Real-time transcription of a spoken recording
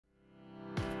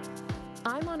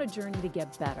I'm on a journey to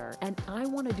get better, and I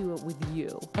want to do it with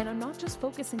you. And I'm not just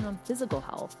focusing on physical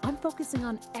health. I'm focusing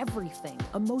on everything: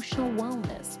 emotional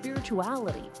wellness,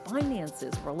 spirituality,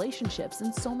 finances, relationships,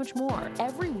 and so much more.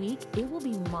 Every week, it will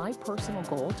be my personal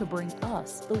goal to bring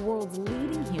us, the world's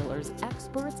leading healers,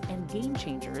 experts, and game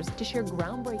changers, to share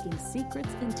groundbreaking secrets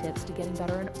and tips to getting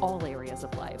better in all areas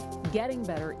of life. Getting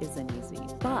better isn't easy,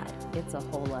 but it's a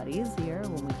whole lot easier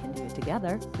when we can do it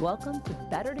together. Welcome to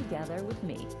Better Together with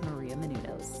me, Maria Menounos.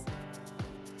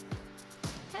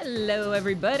 Hello,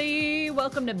 everybody.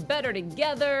 Welcome to Better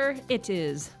Together. It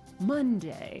is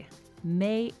Monday,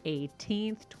 May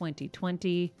 18th,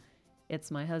 2020.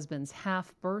 It's my husband's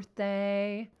half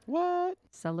birthday. What?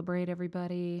 Celebrate,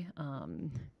 everybody.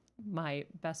 My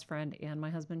best friend and my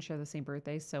husband share the same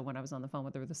birthday. So when I was on the phone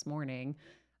with her this morning,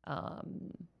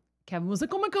 Kevin was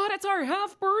like, "Oh my God, it's our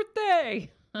half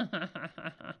birthday."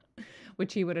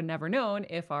 Which he would have never known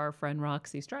if our friend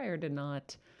Roxy Stryer did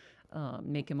not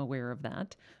make him aware of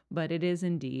that. But it is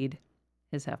indeed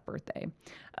his half birthday.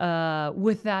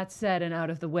 With that said and out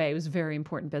of the way, it was very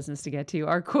important business to get to.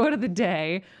 Our quote of the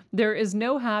day: "There is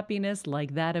no happiness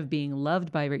like that of being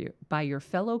loved by your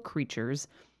fellow creatures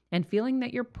and feeling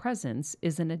that your presence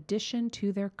is an addition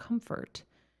to their comfort."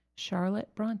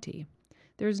 Charlotte Bronte.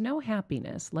 There's no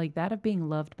happiness like that of being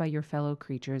loved by your fellow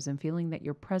creatures and feeling that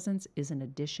your presence is an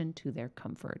addition to their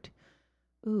comfort.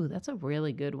 Ooh, that's a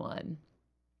really good one.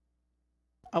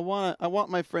 I want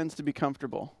my friends to be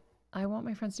comfortable. I want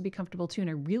my friends to be comfortable too,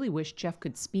 and I really wish Jeff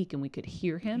could speak and we could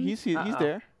hear him. He's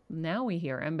there. Now we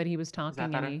hear him, but he was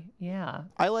talking and yeah.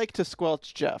 I like to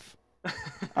squelch Jeff.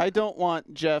 I don't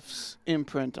want Jeff's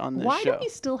imprint on this show. Why do we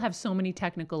still have so many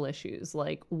technical issues?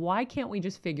 Like, why can't we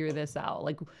just figure this out?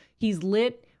 Like, he's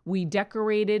lit. We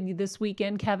decorated this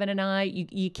weekend, Kevin and I.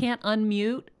 You can't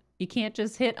unmute. You can't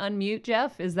just hit unmute,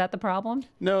 Jeff. Is that the problem?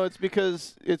 No, it's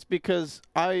because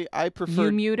I prefer...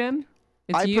 You mute him?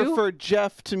 I prefer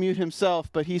Jeff to mute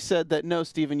himself, but he said that, no,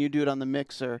 Steven, you do it on the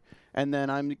mixer, and then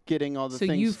I'm getting all the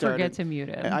things started. So you forget to mute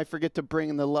him. I forget to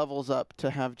bring the levels up to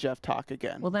have Jeff talk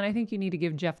again. Well, then I think you need to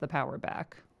give Jeff the power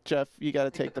back. Jeff, you got to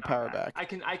take the power back. I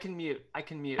can mute.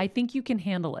 I think you can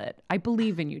handle it. I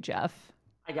believe in you, Jeff.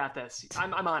 I got this.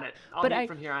 I'm on it. I'll mute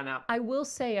from here on out. I will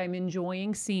say I'm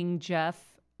enjoying seeing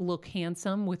Jeff look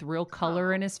handsome with real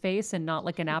color in his face and not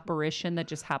like an apparition that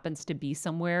just happens to be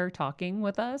somewhere talking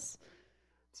with us.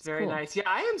 It's very cool. Nice. Yeah,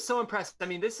 I am so impressed. I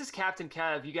mean, this is Captain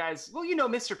Kev. You guys, well, you know,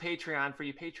 Mr. Patreon, for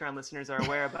you Patreon listeners are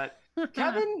aware, but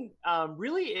Kevin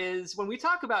really is, when we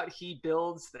talk about he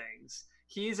builds things,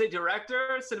 he's a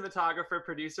director, cinematographer,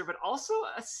 producer, but also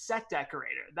a set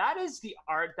decorator. That is the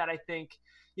art that I think,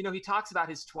 you know, he talks about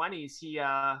his 20s. He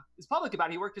is public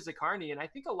about it. He worked as a carny, and I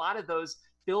think a lot of those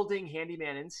building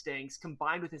handyman instincts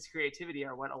combined with his creativity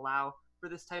are what allow for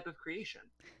this type of creation.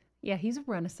 Yeah, he's a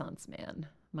Renaissance man.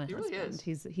 My husband. Really is.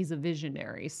 He's a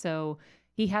visionary. So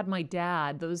he had my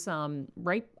dad, those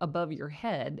right above your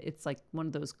head, it's like one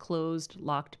of those closed,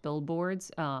 locked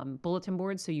billboards, bulletin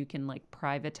boards, so you can like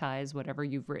privatize whatever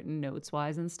you've written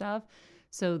notes-wise and stuff.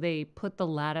 So they put the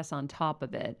lattice on top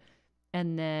of it.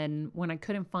 And then when I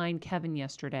couldn't find Kevin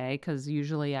yesterday, because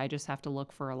usually I just have to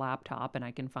look for a laptop and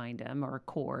I can find him, or a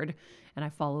cord, and I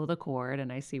follow the cord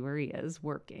and I see where he is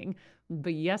working.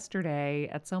 But yesterday,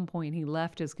 at some point, he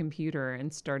left his computer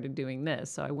and started doing this.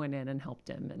 So I went in and helped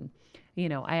him. And, you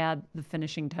know, I add the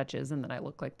finishing touches and then I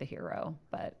look like the hero.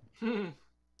 But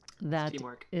that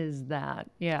is that.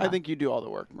 Yeah. I think you do all the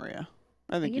work, Maria.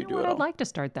 I think you do it all. I'd like to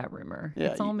start that rumor. Yeah,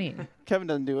 it's all me. Kevin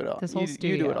doesn't do it all. This whole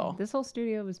studio. You do it all. This whole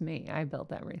studio was me. I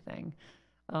built everything.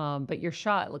 But your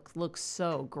shot looks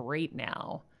so great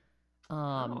now.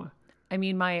 I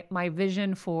mean, my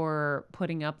vision for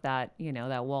putting up that, you know,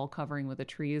 that wall covering with the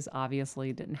trees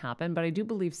obviously didn't happen, but I do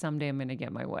believe someday I'm going to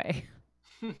get my way.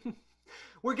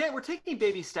 We're taking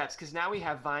baby steps because now we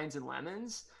have vines and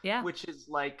lemons, which is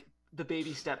like the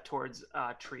baby step towards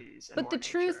trees. But the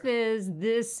truth is,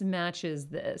 this matches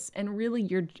this. And really,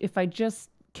 if I just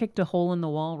kicked a hole in the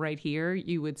wall right here,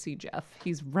 you would see Jeff.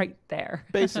 He's right there.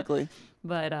 Basically.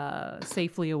 But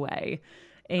safely away.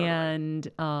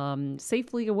 And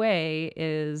safely away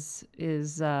is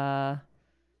an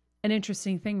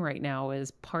interesting thing right now,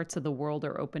 is parts of the world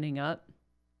are opening up.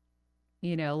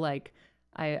 You know, like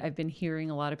I've been hearing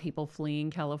a lot of people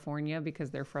fleeing California because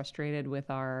they're frustrated with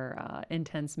our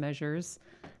intense measures.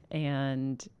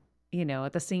 And, you know,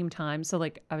 at the same time, so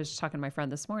like I was just talking to my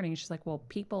friend this morning, she's like, well,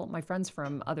 my friends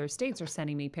from other states are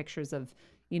sending me pictures of,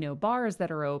 you know, bars that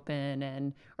are open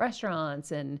and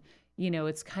restaurants, and, you know,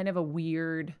 it's kind of a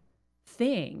weird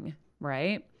thing,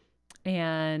 right?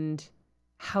 And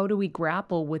how do we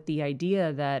grapple with the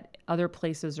idea that other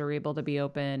places are able to be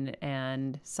open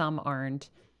and some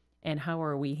aren't? And how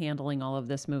are we handling all of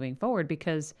this moving forward?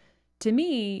 Because to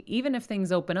me, even if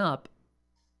things open up,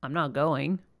 I'm not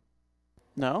going.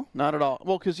 No, not at all.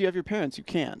 Well, because you have your parents, you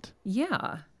can't.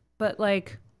 Yeah.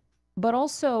 But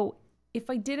also, if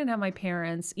I didn't have my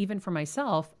parents, even for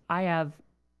myself, I have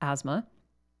asthma.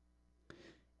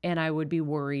 And I would be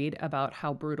worried about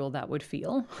how brutal that would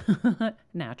feel,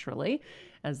 naturally,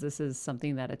 as this is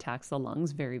something that attacks the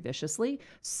lungs very viciously,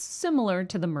 similar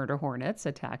to the murder hornets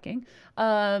attacking.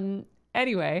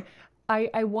 Anyway,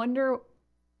 I wonder,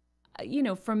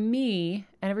 for me,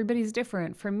 and everybody's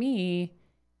different, for me,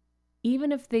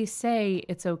 even if they say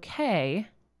it's okay,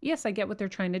 yes, I get what they're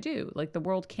trying to do. Like, the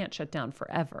world can't shut down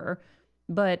forever,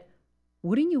 but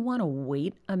wouldn't you want to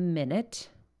wait a minute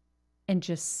and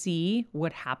just see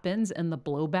what happens and the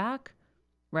blowback,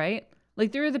 right?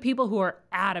 Like, there are the people who are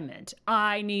adamant,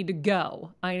 I need to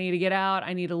go, I need to get out,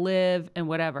 I need to live, and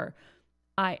whatever.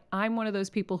 I'm one of those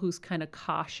people who's kind of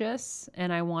cautious,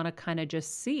 and I want to kind of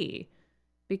just see,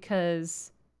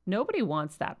 because nobody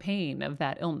wants that pain of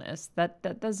that illness.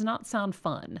 That does not sound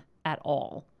fun at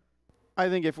all. I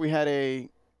think if we had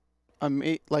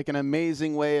an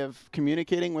amazing way of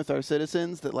communicating with our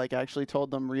citizens that like actually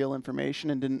told them real information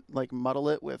and didn't like muddle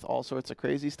it with all sorts of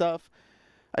crazy stuff,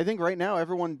 I think right now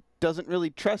everyone doesn't really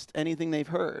trust anything they've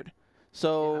heard.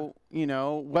 So,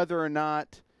 whether or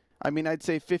not, I'd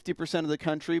say 50% of the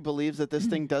country believes that this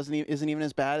thing isn't even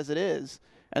as bad as it is.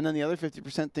 And then the other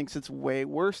 50% thinks it's way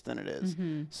worse than it is.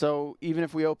 Mm-hmm. So even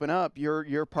if we open up,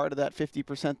 you're part of that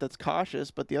 50% that's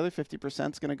cautious, but the other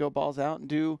 50% is going to go balls out and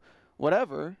do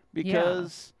whatever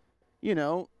because,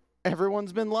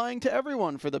 everyone's been lying to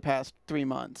everyone for the past 3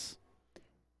 months.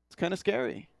 It's kind of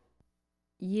scary.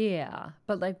 Yeah.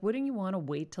 But wouldn't you want to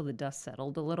wait till the dust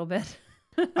settled a little bit?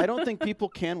 I don't think people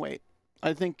can wait.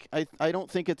 I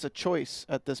don't think it's a choice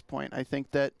at this point. I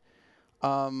think that,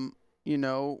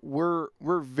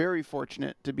 we're very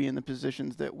fortunate to be in the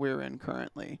positions that we're in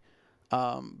currently.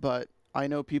 But I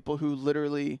know people who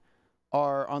literally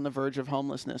are on the verge of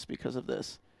homelessness because of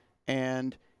this.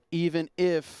 And even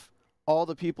if all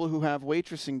the people who have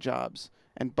waitressing jobs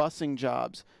and busing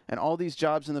jobs and all these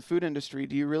jobs in the food industry,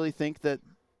 do you really think that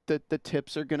the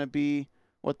tips are going to be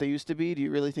what they used to be? Do you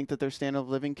really think that their standard of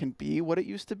living can be what it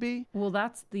used to be? Well,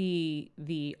 that's the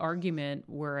argument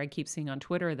where I keep seeing on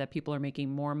Twitter that people are making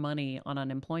more money on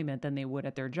unemployment than they would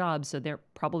at their jobs, so they're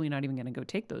probably not even going to go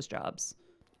take those jobs.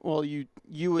 Well, you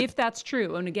would, if that's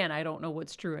true, and again, I don't know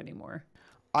what's true anymore.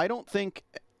 I don't think.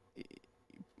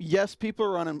 Yes, people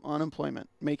are on unemployment,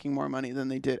 making more money than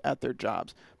they did at their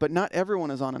jobs, but not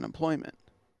everyone is on unemployment.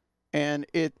 And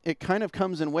it kind of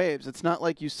comes in waves. It's not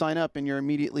like you sign up and you're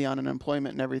immediately on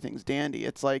unemployment and everything's dandy.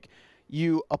 It's like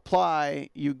you apply,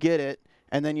 you get it,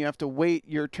 and then you have to wait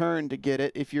your turn to get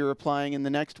it if you're applying in the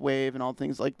next wave and all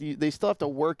things. Like they still have to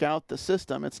work out the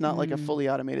system. It's not like a fully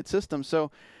automated system.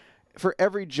 So for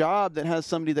every job that has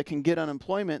somebody that can get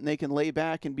unemployment and they can lay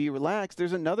back and be relaxed,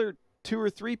 there's another 2 or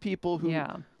 3 people who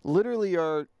literally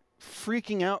are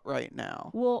freaking out right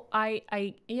now. Well,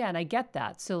 and I get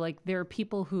that. So there are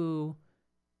people who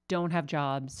don't have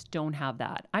jobs, don't have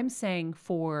that. I'm saying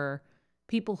for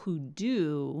people who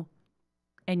do,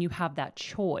 and you have that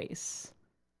choice,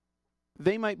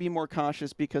 they might be more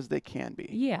cautious because they can be.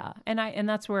 Yeah, and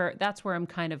that's where I'm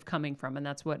kind of coming from, and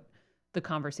that's what the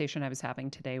conversation I was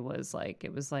having today was like.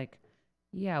 It was like,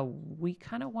 yeah, we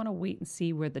kind of want to wait and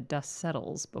see where the dust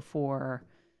settles before.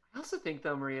 I also think,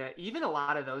 though, Maria, even a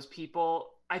lot of those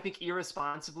people, I think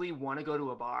irresponsibly want to go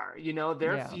to a bar.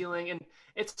 They're feeling, and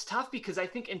it's tough because I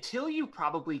think until you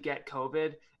probably get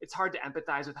COVID, it's hard to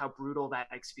empathize with how brutal that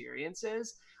experience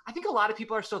is. I think a lot of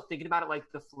people are still thinking about it like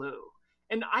the flu.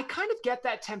 And I kind of get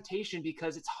that temptation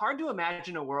because it's hard to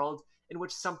imagine a world in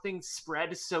which something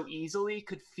spread so easily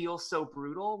could feel so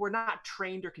brutal. We're not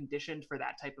trained or conditioned for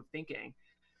that type of thinking.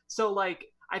 So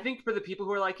I think for the people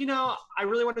who are like, I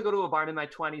really want to go to a bar in my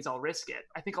 20s, I'll risk it.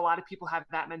 I think a lot of people have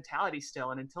that mentality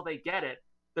still. And until they get it,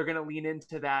 they're going to lean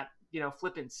into that,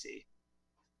 flippancy.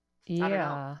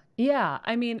 Yeah. Yeah.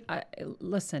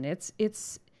 Listen, it's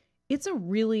a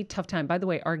really tough time. By the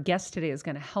way, our guest today is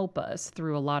going to help us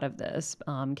through a lot of this.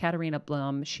 Katarina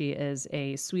Blom, she is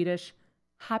a Swedish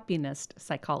happiness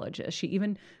psychologist. She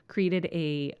even created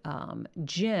a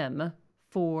gym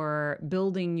for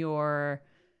building your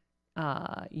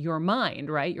mind,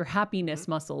 right? Your happiness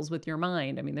muscles with your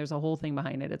mind. There's a whole thing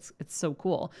behind it. It's so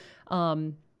cool.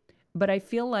 But I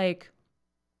feel like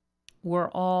we're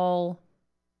all,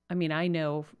 I mean, I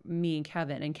know me and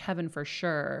Kevin for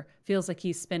sure feels like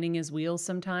he's spinning his wheels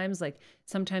sometimes. Like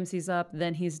sometimes he's up,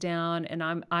 then he's down, and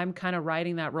I'm kind of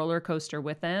riding that roller coaster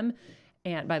with him.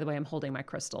 And by the way, I'm holding my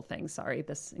crystal thing. Sorry,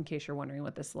 this in case you're wondering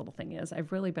what this little thing is.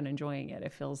 I've really been enjoying it.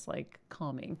 It feels like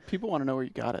calming. People want to know where you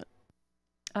got it.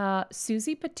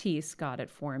 Susie Patisse got it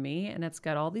for me, and it's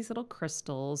got all these little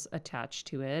crystals attached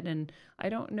to it. And I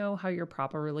don't know how you're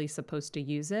properly supposed to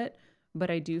use it,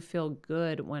 but I do feel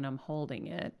good when I'm holding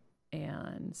it.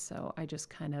 And so I just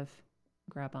kind of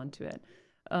grab onto it.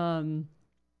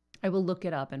 I will look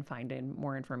it up and find in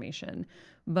more information.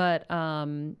 But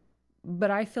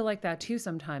I feel like that too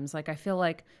sometimes. Like I feel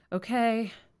like,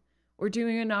 okay, we're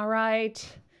doing it all right.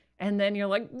 And then you're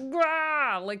like,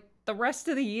 "Rah!" Like the rest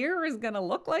of the year is going to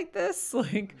look like this.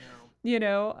 Like, you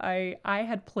know, I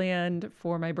had planned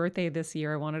for my birthday this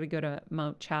year. I wanted to go to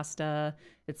Mount Shasta.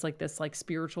 It's like this like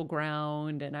spiritual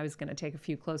ground. And I was going to take a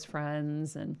few close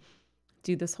friends and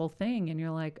do this whole thing. And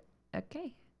you're like,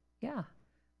 okay, yeah,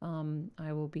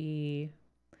 I will be.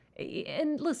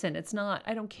 And listen, it's not,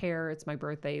 I don't care. It's my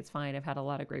birthday. It's fine. I've had a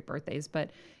lot of great birthdays, but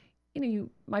you know,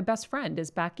 my best friend is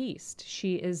back east.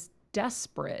 She is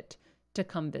desperate to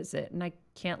come visit and I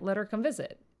can't let her come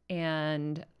visit.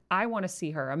 And I want to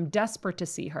see her. I'm desperate to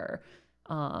see her.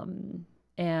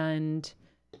 And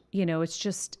you know,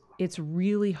 it's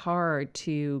really hard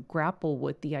to grapple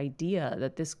with the idea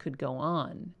that this could go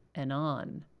on and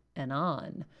on and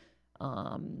on.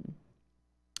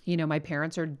 You know, my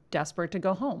parents are desperate to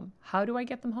go home. How do I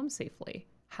get them home safely?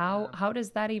 How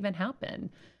does that even happen?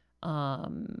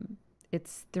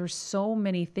 There's so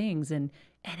many things and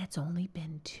it's only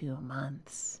been 2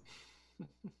 months. Wow.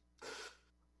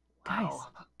 Guys,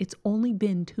 it's only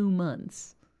been 2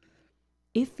 months.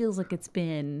 It feels like it's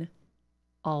been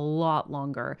a lot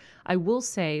longer. I will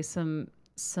say some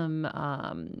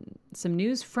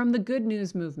news from the Good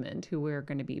News Movement, who we're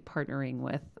going to be partnering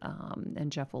with,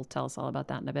 and Jeff will tell us all about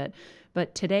that in a bit.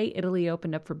 But today, Italy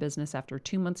opened up for business after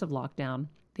 2 months of lockdown.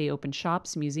 They opened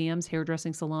shops, museums,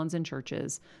 hairdressing salons, and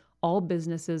churches. All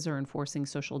businesses are enforcing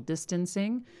social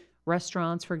distancing.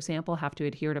 Restaurants, for example, have to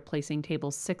adhere to placing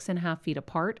tables 6.5 feet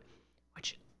apart,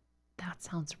 which that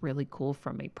sounds really cool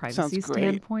from a privacy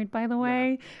standpoint, by the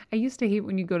way. Yeah. I used to hate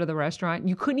when you go to the restaurant,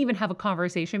 you couldn't even have a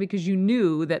conversation because you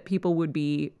knew that people would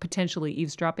be potentially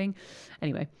eavesdropping.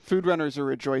 Anyway. Food runners are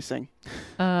rejoicing.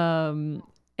 And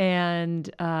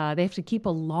they have to keep a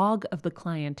log of the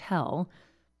clientele.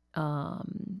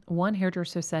 One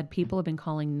hairdresser said people have been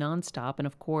calling nonstop and,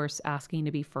 of course, asking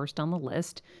to be first on the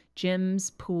list.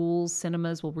 Gyms, pools,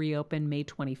 cinemas will reopen May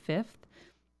 25th.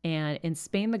 And in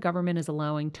Spain, the government is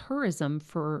allowing tourism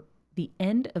for the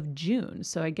end of June.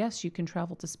 So I guess you can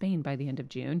travel to Spain by the end of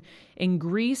June. In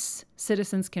Greece,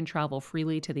 citizens can travel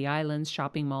freely to the islands.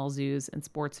 Shopping malls, zoos, and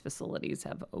sports facilities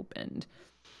have opened.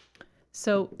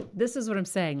 So this is what I'm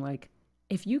saying. Like,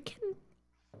 if you can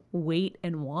wait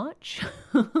and watch,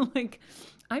 like,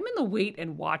 I'm in the wait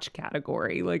and watch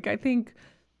category. Like, I think,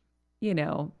 you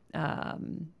know,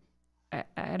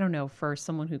 I don't know, for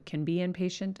someone who can be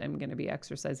impatient, I'm going to be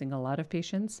exercising a lot of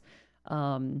patience.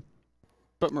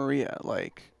 But Maria,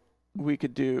 like, we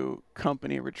could do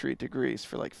company retreat to Greece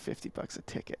for like $50 a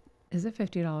ticket. Is it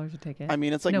 $50 a ticket? I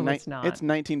mean, it's like it's not. It's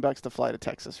 $19 to fly to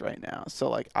Texas right now. So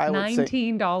like, I would say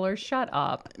 $19. Shut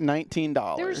up.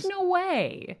 $19. There's no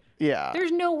way. Yeah.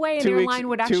 There's no way an airline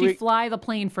would actually fly the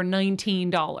plane for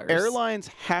 $19. Airlines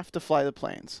have to fly the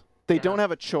planes. They don't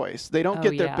have a choice. They don't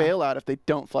get their bailout if they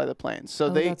don't fly the planes. So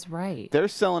that's right. They're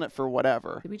selling it for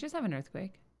whatever. Did we just have an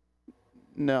earthquake?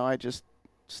 No, I just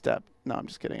stepped. No, I'm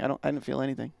just kidding. I didn't feel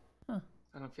anything. Huh.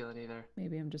 I don't feel it either.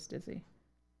 Maybe I'm just dizzy.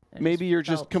 Maybe you're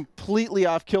just completely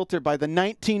off kilter by the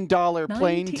 $19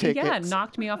 plane tickets. Yeah, it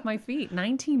knocked me off my feet.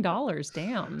 $19,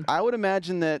 damn. I would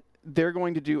imagine that they're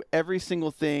going to do every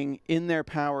single thing in their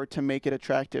power to make it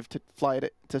attractive to fly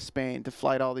to Spain, to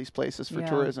fly to all these places for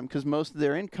tourism, because most of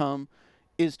their income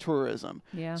is tourism.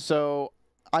 Yeah. So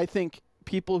I think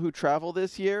people who travel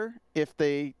this year, if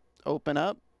they open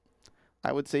up,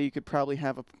 I would say you could probably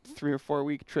have a 3 or 4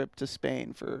 week trip to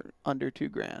Spain for under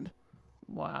 $2,000.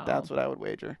 Wow. That's what I would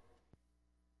wager.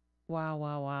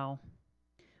 Wow.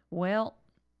 Well,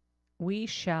 we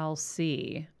shall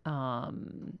see.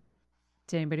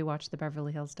 Did anybody watch the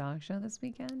Beverly Hills Dog Show this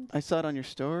weekend? I saw it on your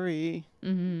story.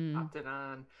 Mm-hmm. Popped it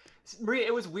on. Maria,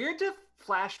 it was weird to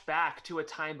flash back to a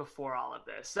time before all of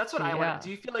this. That's what I wanted.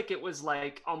 Do you feel like it was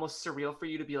like almost surreal for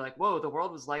you to be like, whoa, the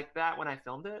world was like that when I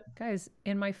filmed it? Guys,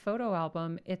 in my photo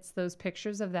album, it's those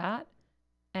pictures of that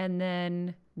and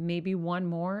then maybe one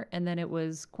more, and then it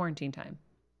was quarantine time.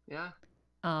 Yeah.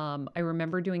 I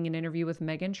remember doing an interview with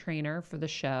Meghan Trainor for the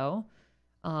show.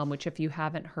 which if you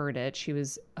haven't heard it, she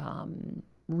was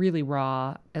really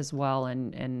raw as well.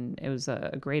 And it was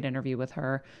a great interview with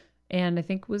her. And I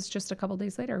think it was just a couple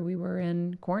days later, we were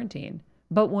in quarantine.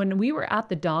 But when we were at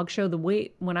the dog show,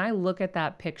 when I look at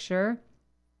that picture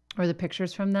or the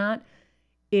pictures from that,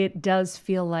 it does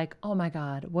feel like, oh my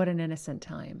God, what an innocent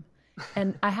time.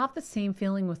 And I have the same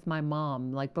feeling with my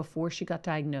mom. Like before she got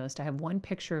diagnosed, I have one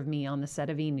picture of me on the set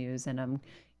of E! News and I'm,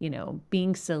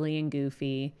 being silly and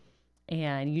goofy.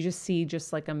 And you just see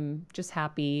like I'm just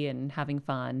happy and having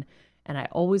fun. And I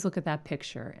always look at that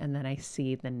picture and then I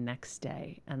see the next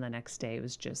day. And the next day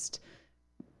was just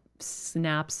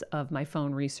snaps of my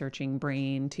phone researching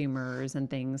brain tumors and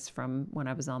things from when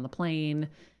I was on the plane.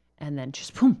 And then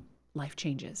just boom, life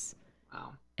changes.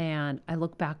 Wow. And I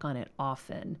look back on it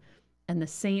often. And the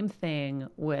same thing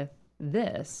with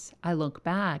this. I look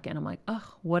back and I'm like,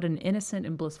 oh, what an innocent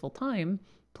and blissful time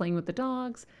playing with the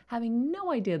dogs, having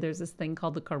no idea there's this thing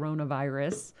called the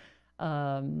coronavirus.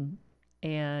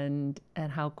 And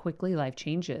how quickly life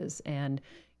changes. And,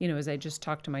 as I just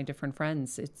talked to my different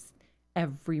friends,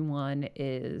 everyone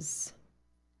is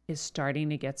starting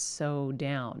to get so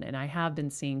down. And I have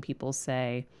been seeing people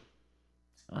say,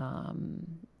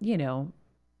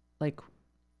 like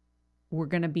we're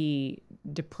going to be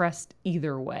depressed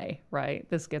either way, right?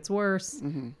 This gets worse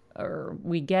or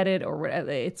we get it, or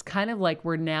it's kind of like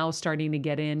we're now starting to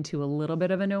get into a little bit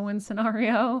of a no-win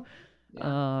scenario.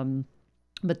 Yeah.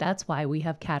 But that's why we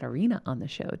have Katarina on the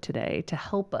show today to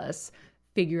help us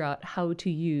figure out how to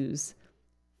use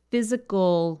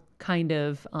physical kind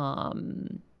of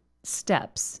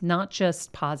steps, not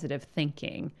just positive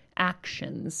thinking,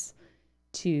 actions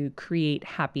to create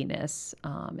happiness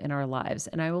in our lives.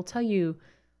 And I will tell you,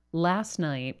 last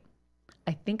night,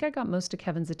 I think I got most of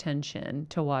Kevin's attention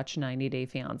to watch 90 Day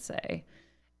Fiancé.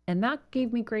 And that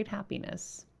gave me great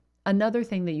happiness. Another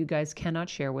thing that you guys cannot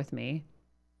share with me,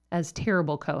 as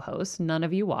terrible co-hosts, none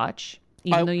of you watch,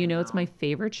 even though it's my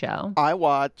favorite show. I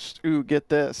watched, get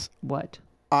this. What?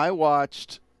 I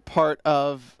watched part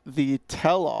of the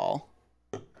tell-all.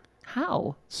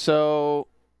 How? So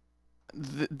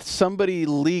somebody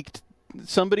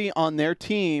on their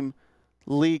team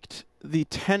leaked the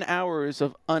 10 hours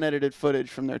of unedited footage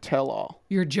from their tell-all.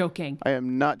 You're joking. I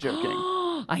am not joking.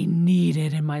 I need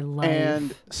it in my life.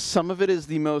 And some of it is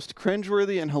the most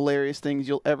cringeworthy and hilarious things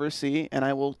you'll ever see. And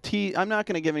I will I'm not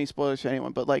going to give any spoilers to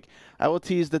anyone, but I will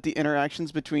tease that the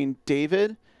interactions between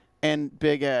David and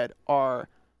Big Ed are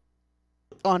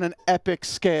on an epic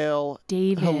scale.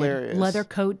 Hilarious. Leather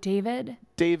coat David?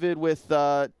 David with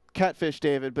catfish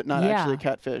David, but not actually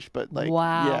catfish, but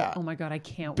wow. Yeah. Oh my God, I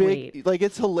can't wait.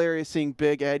 It's hilarious seeing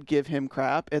Big Ed give him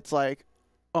crap. It's like,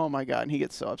 oh my God, and he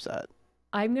gets so upset.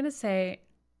 I'm going to say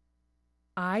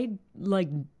I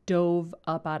dove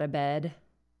up out of bed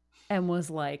and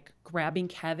was grabbing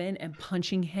Kevin and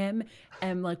punching him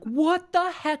and what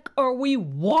the heck are we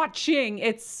watching?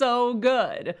 It's so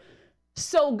good.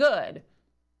 So good.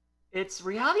 It's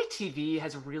reality TV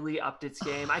has really upped its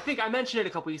game. I think I mentioned it a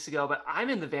couple weeks ago, but I'm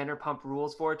in the Vanderpump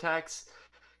Rules vortex.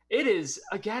 It is,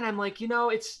 again, I'm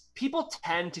it's people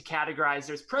tend to categorize,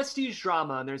 there's prestige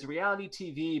drama and there's reality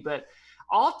TV, but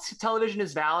all television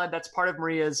is valid. That's part of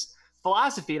Maria's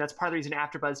philosophy. That's part of the reason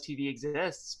AfterBuzz TV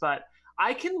exists. But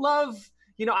I can love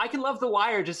The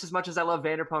Wire just as much as I love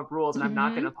Vanderpump Rules, and I'm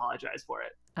not going to apologize for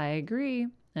it. I agree.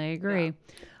 Yeah.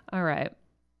 All right.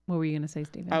 What were you going to say,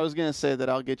 Stephen? I was going to say that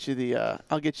I'll get you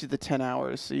the 10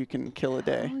 hours so you can kill a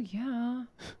day. Oh yeah.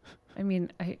 I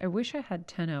mean, I wish I had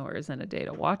 10 hours in a day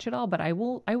to watch it all, but I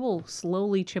will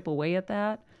slowly chip away at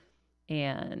that.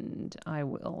 And I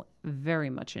will very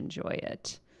much enjoy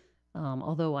it.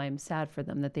 Although I'm sad for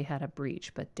them that they had a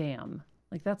breach, but damn,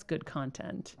 that's good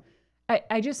content.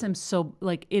 I just am so,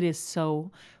 it is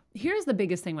so, here's the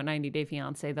biggest thing with 90 Day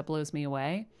Fiancé that blows me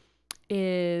away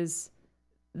is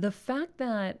the fact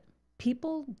that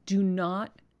people do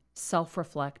not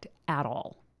self-reflect at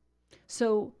all.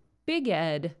 So Big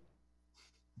Ed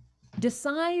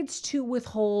decides to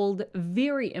withhold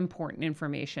very important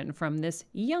information from this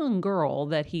young girl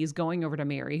that he's going over to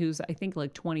marry, who's I think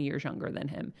 20 years younger than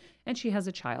him. And she has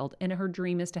a child, and her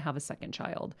dream is to have a second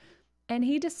child. And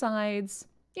he decides,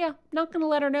 not going to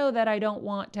let her know that I don't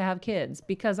want to have kids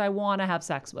because I want to have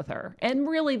sex with her. And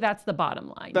really, that's the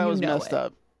bottom line. That was messed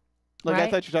up. Right?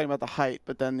 I thought you were talking about the height,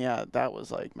 but then, that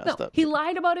was messed up. He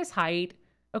lied about his height.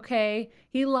 Okay.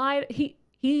 He lied.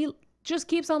 He just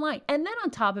keeps on lying. And then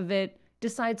on top of it,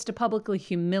 decides to publicly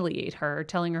humiliate her,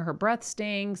 telling her breath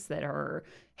stinks, that her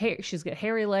hair, she's got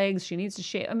hairy legs, she needs to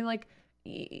shave. I mean,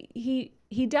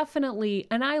 he definitely,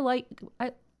 and I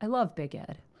love Big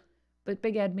Ed, but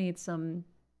Big Ed made some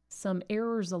some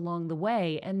errors along the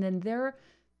way. And then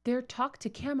their talk to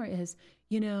camera is,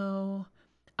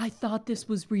 I thought this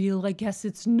was real. I guess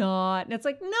it's not. And it's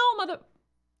like, no, mother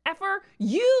effer,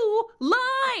 you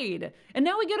lied. And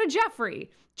now we go to Jeffrey.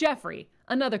 Jeffrey,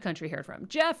 another country heard from.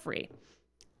 Jeffrey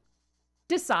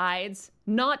decides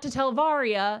not to tell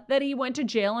Varia that he went to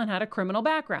jail and had a criminal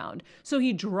background. So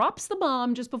he drops the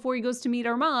bomb just before he goes to meet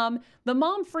her mom. The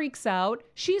mom freaks out.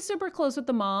 She's super close with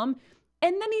the mom.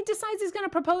 And then he decides he's going to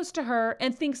propose to her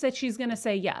and thinks that she's going to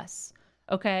say yes.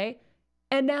 Okay?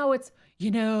 And now it's,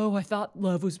 I thought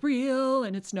love was real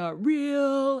and it's not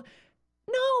real.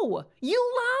 No,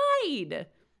 you lied.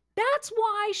 That's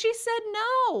why she said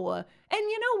no. And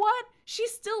you know what? She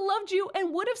still loved you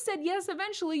and would have said yes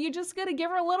eventually. You just got to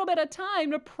give her a little bit of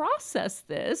time to process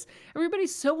this.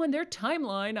 Everybody's so in their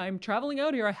timeline. I'm traveling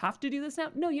out here. I have to do this now.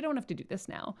 No, you don't have to do this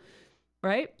now.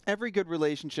 Right? Every good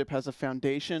relationship has a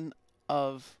foundation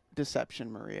of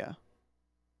deception, Maria.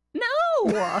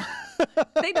 No,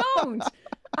 they don't.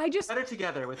 Better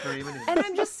together with Marie Menounos. And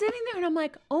I'm just sitting there and I'm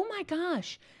like, oh my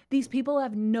gosh, these people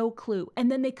have no clue.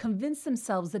 And then they convince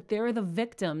themselves that they're the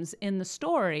victims in the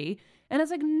story. And it's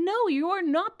like, no, you are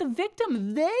not the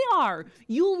victim. They are.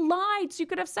 You lied so you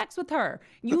could have sex with her.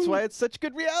 That's why it's such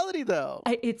good reality, though.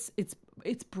 It's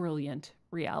brilliant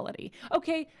reality.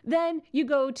 Okay, then you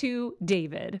go to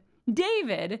David.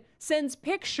 David sends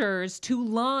pictures to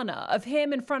Lana of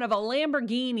him in front of a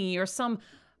Lamborghini or some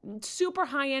super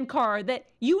high-end car that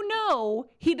he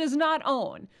does not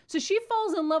own. So she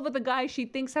falls in love with a guy she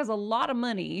thinks has a lot of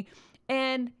money,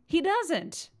 and he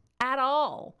doesn't at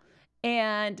all.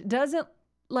 And doesn't,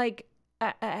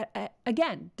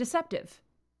 again, deceptive.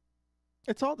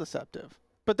 It's all deceptive.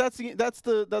 But that's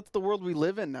the world we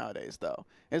live in nowadays, though.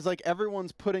 It's like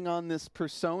everyone's putting on this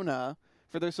persona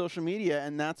for their social media,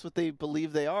 and that's what they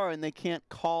believe they are, and they can't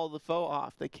call the faux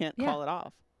off. They can't call it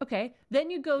off. Okay.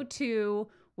 Then you go to,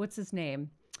 what's his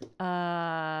name?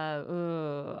 Australia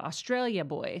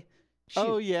boy. Shoot.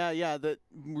 Oh, yeah. The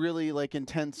really,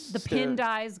 intense. The pinned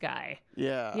eyes guy.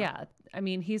 Yeah. Yeah. I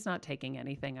mean, he's not taking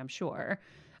anything, I'm sure.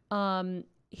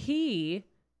 He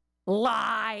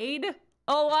lied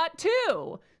a lot,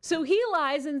 too. So he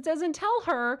lies and doesn't tell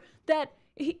her that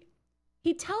he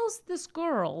tells this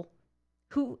girl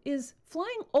who is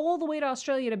flying all the way to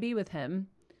Australia to be with him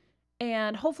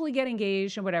and hopefully get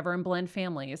engaged and whatever and blend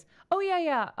families. Oh,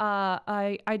 yeah.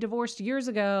 I divorced years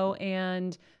ago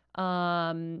and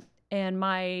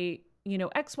my,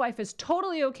 ex-wife is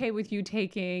totally okay with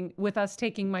us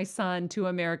taking my son to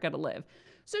America to live.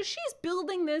 So she's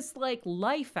building this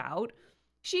life out.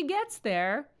 She gets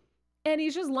there and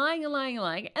he's just lying and lying and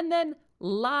lying and then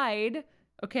lied.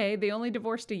 Okay. They only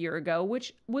divorced a year ago,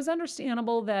 which was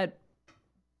understandable that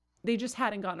they just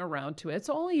hadn't gotten around to it.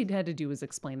 So all he had to do was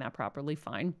explain that properly.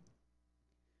 Fine.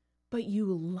 But you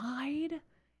lied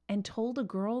and told a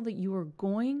girl that you were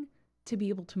going to be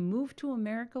able to move to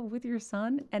America with your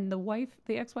son. And the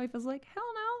ex-wife is like, hell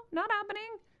no, not happening.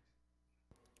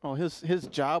 Oh, his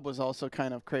job was also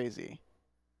kind of crazy.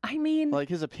 I mean,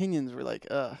 his opinions were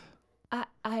ugh.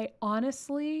 I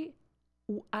honestly,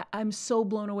 I'm so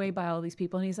blown away by all these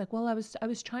people. And he's like, well, I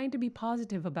was trying to be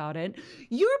positive about it.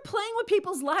 You're playing with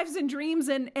people's lives and dreams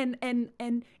and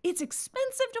it's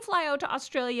expensive to fly out to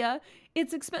Australia.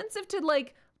 It's expensive to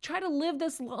try to live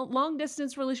this long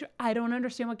distance relationship. I don't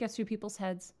understand what gets through people's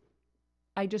heads.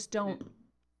 I just don't.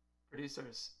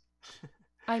 Producers.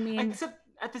 I mean, except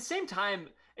at the same time,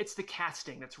 it's the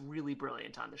casting that's really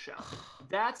brilliant on the show.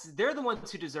 They're the ones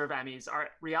who deserve Emmys, are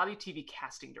reality TV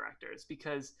casting directors,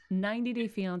 because 90 Day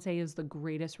Fiancé is the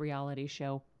greatest reality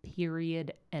show,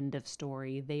 period, end of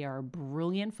story. They are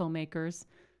brilliant filmmakers,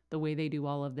 the way they do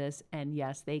all of this. And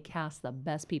yes, they cast the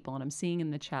best people. And I'm seeing in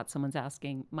the chat,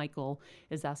 Michael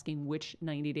is asking which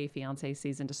 90 Day Fiancé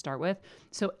season to start with.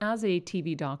 So as a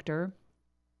TV doctor,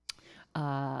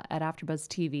 at AfterBuzz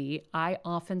TV, I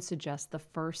often suggest the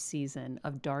first season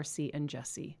of Darcy and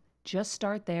Jesse. Just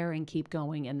start there and keep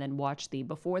going, and then watch the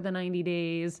Before the 90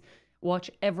 Days. Watch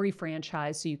every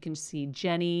franchise so you can see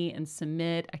Jenny and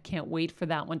Sumit. I can't wait for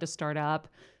that one to start up.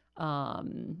 I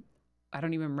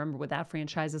don't even remember what that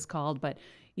franchise is called, but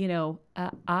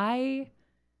I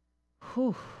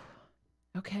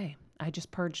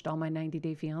just purged all my 90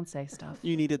 Day Fiancé stuff.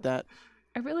 You needed that.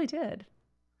 I really did.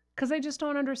 Because I just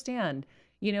don't understand.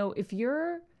 If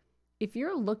you're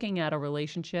looking at a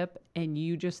relationship and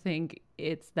you just think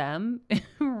it's them,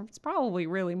 it's probably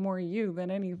really more you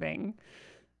than anything.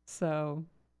 So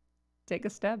take a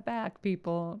step back,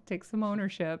 people. Take some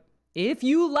ownership. If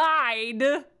you lied,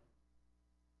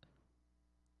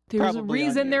 there's a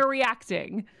reason they're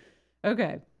reacting.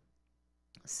 Okay.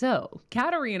 So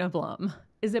Katarina Blom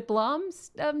Is it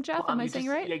Blom's, Jeff? Blom, Am I saying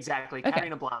right? Exactly. Okay.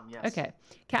 Katarina Blom, yes. Okay.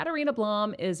 Katarina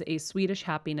Blom is a Swedish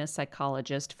happiness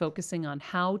psychologist focusing on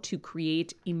how to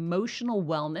create emotional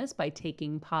wellness by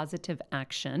taking positive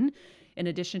action. In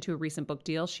addition to a recent book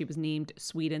deal, she was named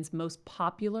Sweden's most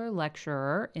popular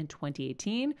lecturer in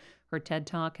 2018. Her TED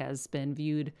Talk has been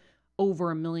viewed over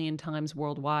 1 million times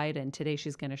worldwide, and today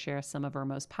she's going to share some of her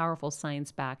most powerful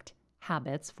science-backed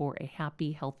habits for a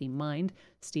happy, healthy mind.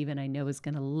 Stephen, I know, is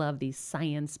going to love these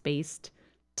science-based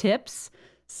tips.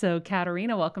 So,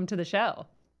 Katarina, welcome to the show.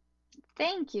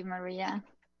 Thank you, Maria.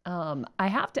 I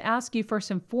have to ask you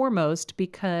first and foremost,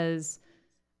 because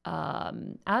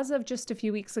as of just a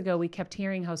few weeks ago, we kept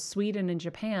hearing how Sweden and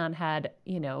Japan had,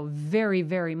 very,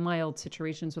 very mild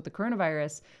situations with the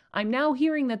coronavirus. I'm now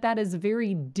hearing that that is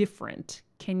very different.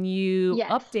 Can you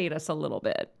update us a little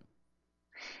bit?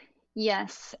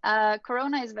 Yes,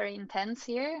 Corona is very intense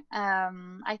here.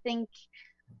 I think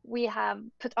we have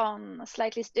put on a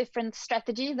slightly different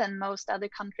strategy than most other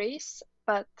countries.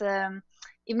 But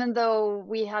even though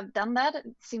we have done that, it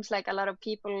seems like a lot of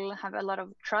people have a lot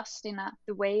of trust in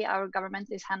the way our government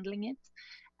is handling it.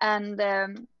 And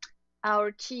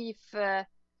our chief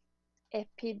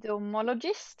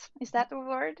epidemiologist, is that the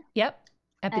word? Yep,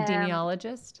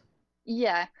 epidemiologist.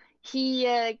 Yeah. He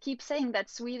keeps saying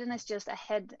that Sweden is just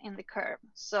ahead in the curve.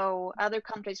 So other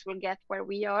countries will get where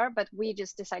we are, but we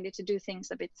just decided to do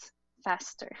things a bit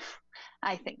faster,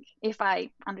 I think, if I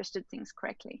understood things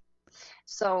correctly.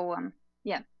 So,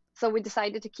 so we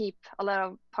decided to keep a lot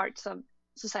of parts of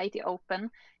society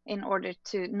open in order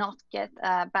to not get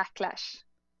a backlash,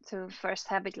 to first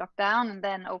have it locked down and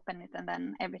then open it, and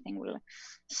then everything will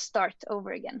start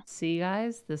over again. See,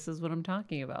 guys, this is what I'm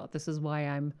talking about. This is why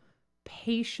I'm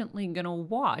patiently gonna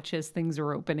watch as things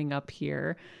are opening up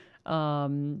here. There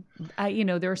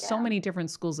are so many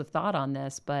different schools of thought on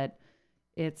this, but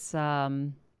it's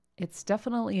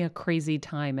definitely a crazy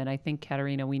time, and I think,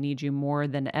 Katarina, we need you more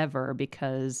than ever,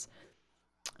 because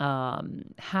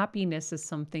happiness is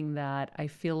something that I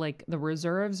feel like the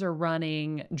reserves are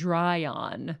running dry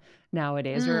on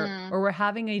nowadays, or we're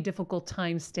having a difficult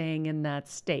time staying in that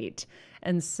state.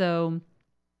 And so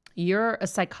you're a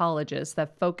psychologist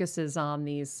that focuses on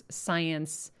these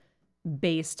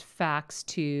science-based facts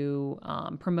to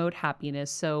promote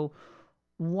happiness. So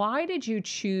why did you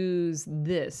choose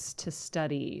this to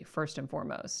study first and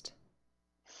foremost?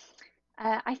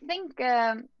 I think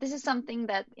this is something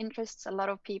that interests a lot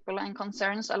of people and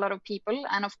concerns a lot of people.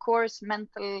 And of course,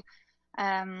 mental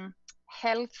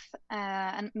health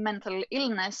and mental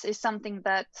illness is something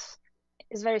that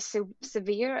is very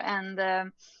severe.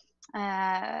 And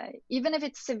even if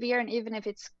it's severe and even if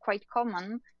it's quite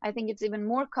common, I think it's even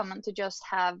more common to just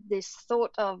have this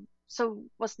thought of, so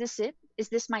was this it? Is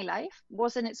this my life?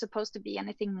 Wasn't it supposed to be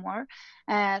anything more?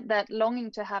 That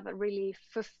longing to have a really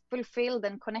fulfilled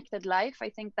and connected life, I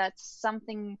think that's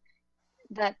something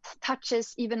that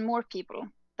touches even more people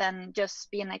than just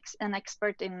be an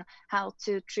expert in how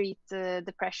to treat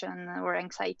depression or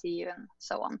anxiety and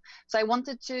so on. So I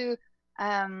wanted to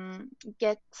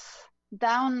get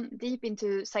down deep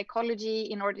into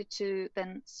psychology in order to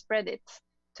then spread it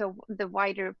to the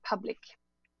wider public.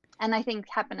 And I think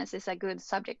happiness is a good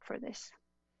subject for this.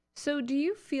 So do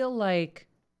you feel like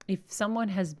if someone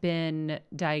has been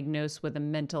diagnosed with a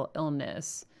mental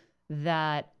illness,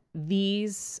 that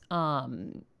these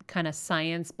kind of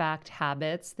science-backed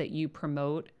habits that you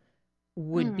promote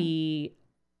would be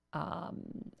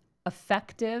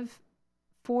effective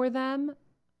for them?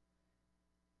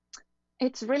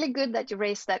 It's really good that you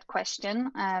raised that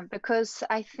question, because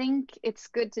I think it's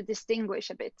good to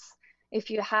distinguish a bit. If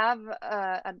you have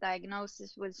a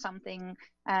diagnosis with something,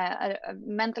 a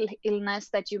mental illness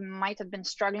that you might have been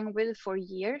struggling with for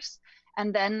years,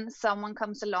 and then someone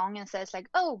comes along and says like,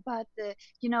 oh, but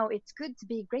it's good to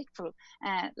be grateful.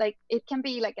 Like it can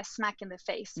be like a smack in the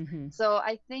face. So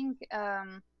I think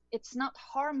it's not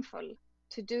harmful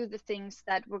to do the things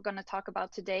that we're going to talk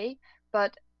about today,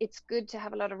 but it's good to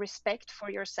have a lot of respect for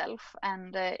yourself.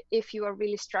 And if you are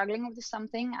really struggling with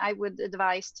something, I would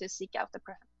advise to seek out a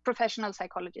professional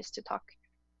psychologist to talk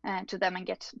to them and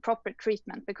get proper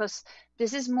treatment, because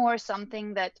this is more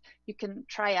something that you can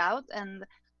try out and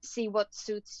see what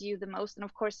suits you the most. And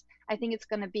of course, I think it's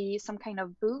going to be some kind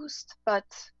of boost, but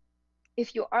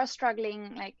if you are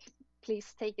struggling, like,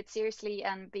 please take it seriously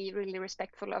and be really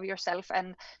respectful of yourself.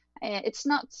 And it's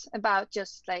not about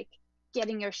just like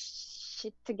getting your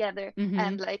shit together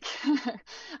and like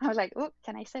I was like, oh,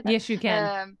 can I say that? Yes, you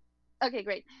can. Okay,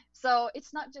 great. So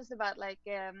it's not just about like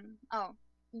oh,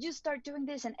 you start doing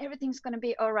this and everything's going to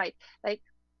be all right. Like,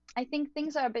 I think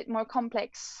things are a bit more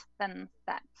complex than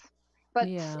that. but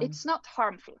Yeah. it's not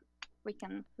harmful. We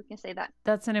can say that.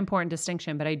 That's an important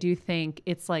distinction, but I do think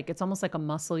it's almost like a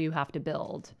muscle you have to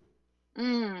build.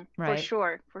 Right?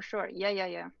 For sure.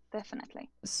 Yeah, definitely.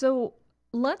 So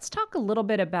let's talk a little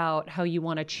bit about how you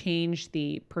want to change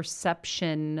the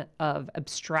perception of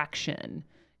abstraction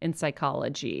in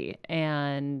psychology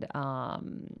and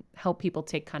help people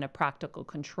take kind of practical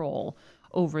control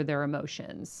over their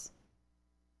emotions.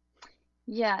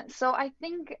 Yeah, so I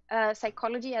think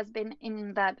psychology has been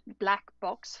in that black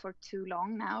box for too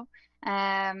long now.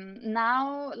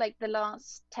 Now, like the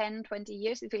last 10, 20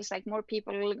 years, it feels like more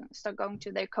people start going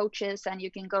to their coaches, and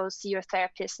you can go see your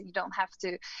therapist, and you don't have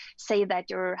to say that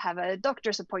you have a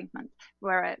doctor's appointment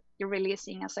where you're really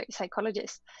seeing a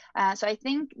psychologist. So I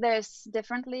think there's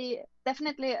definitely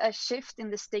a shift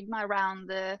in the stigma around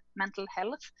the mental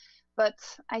health. But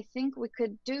I think we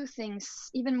could do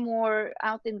things even more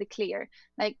out in the clear.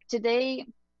 Like today,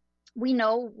 we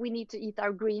know we need to eat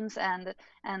our greens and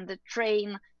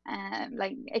train,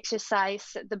 like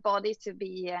exercise the body to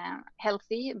be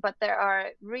healthy. But there are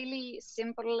really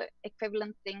simple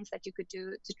equivalent things that you could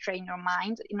do to train your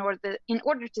mind in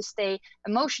order to stay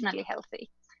emotionally healthy,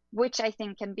 which I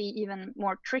think can be even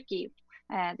more tricky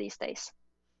these days.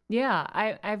 Yeah,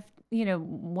 I've,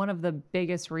 one of the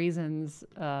biggest reasons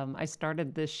I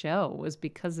started this show was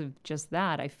because of just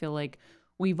that. I feel like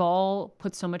we've all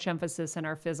put so much emphasis in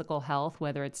our physical health,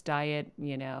 whether it's diet,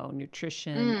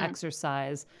 nutrition,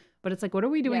 exercise, but it's like, what are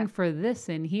we doing for this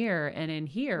in here and in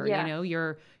here?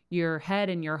 Your head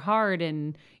and your heart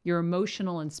and your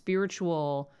emotional and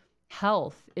spiritual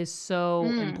health is so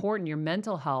important, your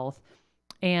mental health.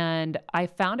 And I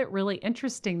found it really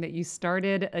interesting that you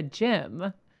started a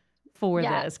gym for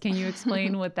this. Can you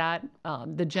explain what that,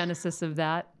 the genesis of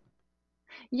that?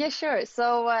 Yeah, sure.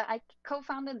 So I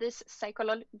co-founded this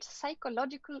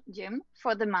psychological gym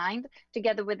for the mind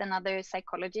together with another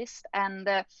psychologist. And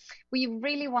we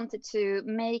really wanted to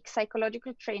make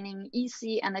psychological training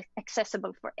easy and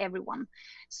accessible for everyone.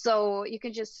 So you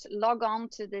can just log on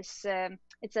to this.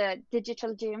 It's a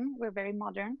digital gym. We're very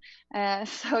modern.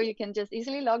 So you can just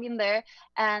easily log in there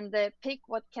and pick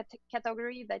what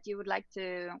category that you would like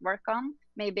to work on.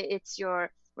 Maybe it's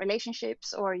your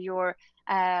relationships or your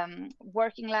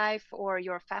working life or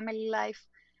your family life,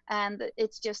 and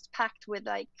it's just packed with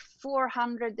like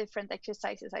 400 different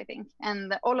exercises, I think,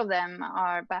 and all of them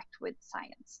are backed with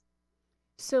science.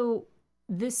 So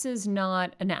this is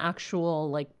not an actual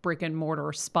like brick and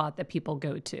mortar spot that people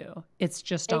go to. It's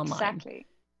just online.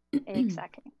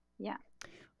 Exactly. Yeah.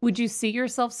 Would you see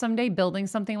yourself someday building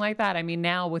something like that? I mean,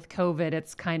 now with COVID,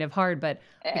 it's kind of hard, but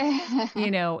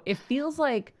it feels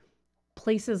like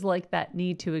places like that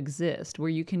need to exist where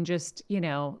you can just,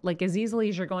 like as easily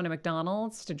as you're going to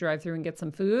McDonald's to drive through and get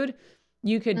some food,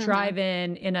 you could drive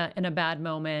in a bad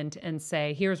moment and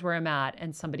say, here's where I'm at.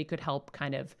 And somebody could help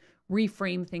kind of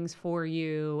reframe things for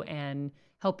you and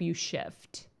help you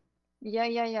shift.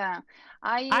 Yeah.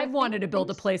 I've wanted to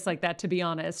build a place like that, to be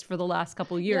honest, for the last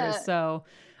couple of years. Yeah. So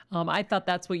I thought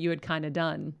that's what you had kind of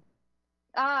done.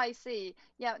 I see.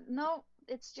 Yeah, no,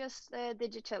 it's just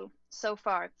digital so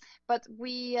far, but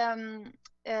we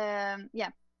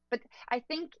but I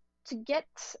think to get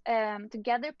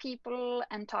together people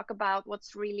and talk about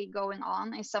what's really going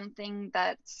on is something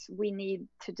that we need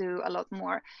to do a lot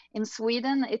more. In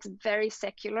Sweden, it's very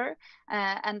secular,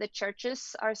 and the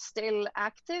churches are still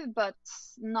active, but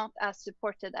not as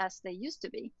supported as they used to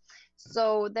be.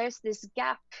 So there's this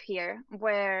gap here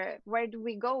where do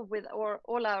we go with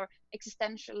all our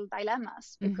existential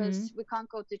dilemmas, because we can't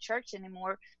go to church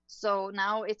anymore. So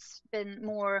now it's been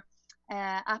more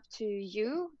up to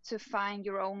you to find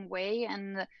your own way.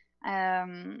 And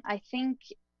I think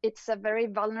it's a very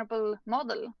vulnerable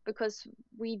model, because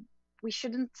we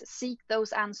shouldn't seek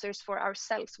those answers for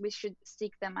ourselves. We should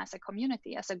seek them as a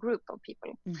community, as a group of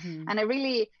people. And I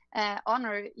really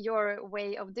honor your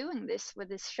way of doing this with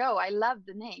this show. I love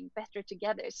the name, Better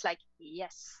Together. It's like,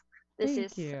 yes, this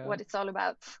is what it's all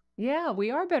about. Yeah, we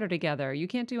are better together. You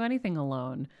can't do anything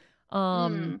alone.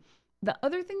 The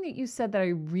other thing that you said that I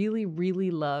really,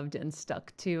 really loved and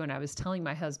stuck to, and I was telling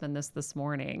my husband this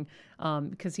morning,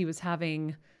 because he was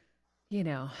having,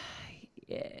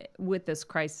 with this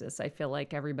crisis, I feel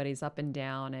like everybody's up and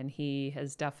down, and he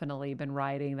has definitely been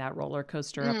riding that roller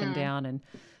coaster up and down and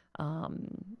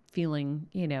feeling,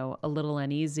 a little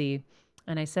uneasy.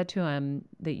 And I said to him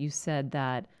that you said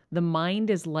that the mind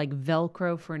is like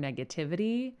Velcro for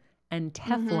negativity and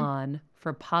Teflon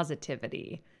for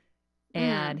positivity.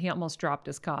 And he almost dropped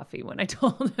his coffee when I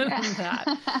told him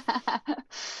that.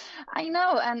 I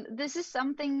know. And this is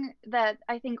something that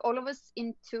I think all of us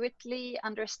intuitively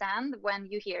understand when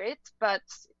you hear it, but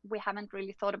we haven't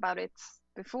really thought about it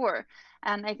before.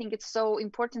 And I think it's so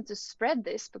important to spread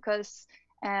this, because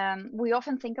we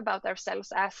often think about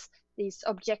ourselves as these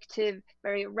objective,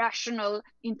 very rational,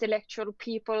 intellectual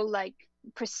people, like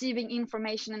perceiving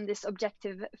information in this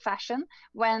objective fashion,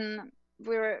 when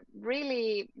we're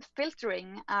really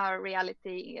filtering our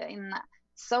reality in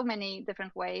so many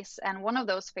different ways. And one of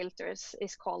those filters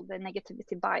is called the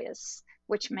negativity bias,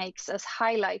 which makes us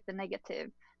highlight the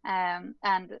negative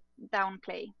and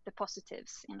downplay the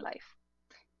positives in life.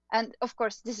 And of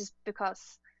course, this is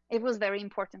because it was very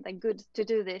important and good to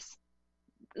do this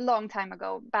long time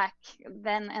ago, back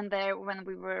then and there, when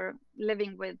we were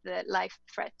living with the life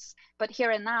threats. But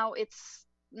here and now, it's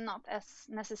not as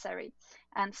necessary,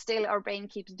 and still our brain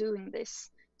keeps doing this.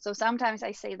 So sometimes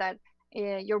I say that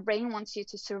your brain wants you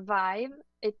to survive.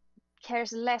 It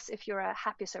cares less if you're a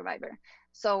happy survivor.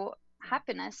 So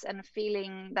happiness and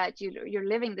feeling that you're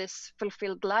living this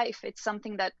fulfilled life, it's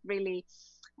something that really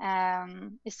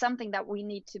is something that we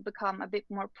need to become a bit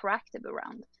more proactive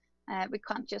around. We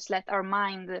can't just let our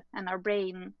mind and our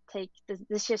brain take the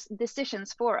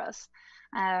decisions for us.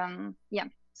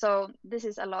 So this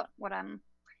is a lot what I'm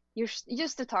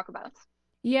used to talk about.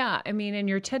 Yeah, I mean, in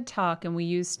your TED Talk, and we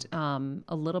used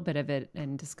a little bit of it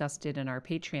and discussed it in our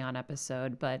Patreon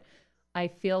episode, but I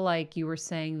feel like you were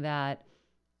saying that,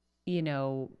 you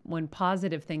know, when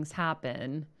positive things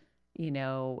happen, you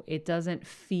know, it doesn't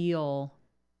feel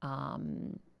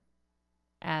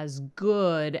as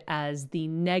good as the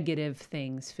negative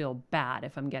things feel bad,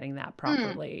 if I'm getting that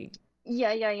properly.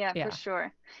 Yeah, for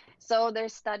sure. So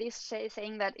there's studies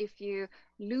saying that if you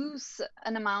lose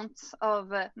an amount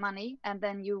of money and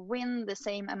then you win the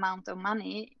same amount of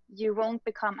money, you won't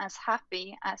become as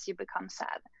happy as you become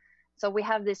sad. So we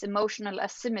have this emotional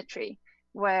asymmetry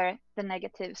where the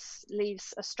negatives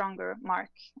leaves a stronger mark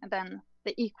than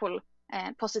the equal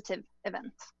positive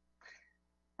event.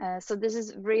 So this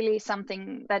is really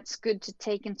something that's good to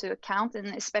take into account, and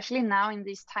especially now in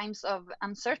these times of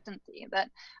uncertainty,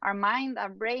 that our mind, our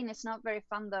brain is not very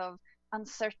fond of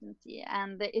uncertainty,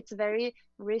 and it's very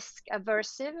risk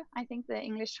aversive, I think the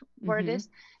English word is.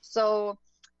 So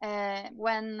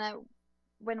when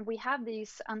we have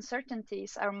these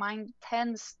uncertainties, our mind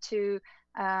tends to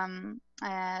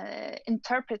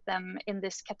interpret them in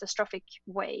this catastrophic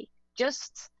way,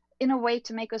 just in a way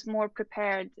to make us more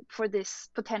prepared for this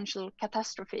potential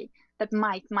catastrophe that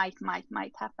might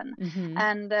happen.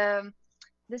 And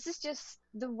this is just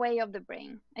the way of the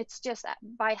brain. It's just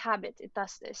by habit it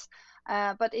does this,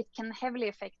 but it can heavily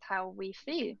affect how we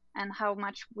feel and how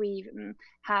much we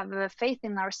have faith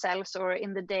in ourselves or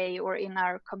in the day or in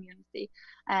our community,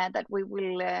 that we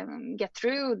will get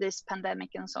through this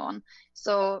pandemic and so on.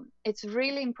 So it's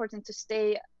really important to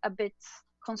stay a bit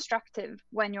constructive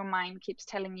when your mind keeps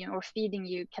telling you or feeding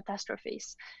you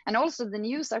catastrophes. And also the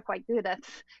news are quite good at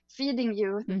feeding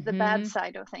you the bad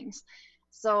side of things.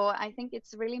 So I think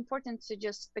it's really important to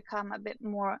just become a bit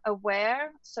more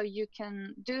aware, so you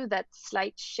can do that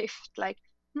slight shift, like,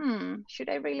 should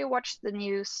I really watch the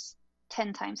news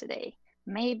 10 times a day?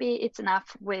 Maybe it's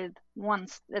enough with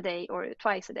once a day or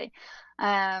twice a day.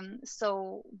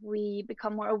 So we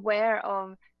become more aware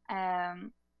of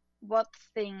what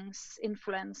things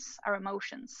influence our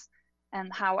emotions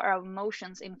and how our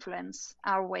emotions influence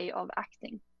our way of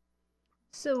acting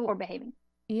or behaving.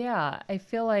 Yeah, I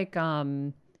feel like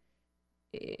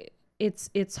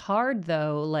it's hard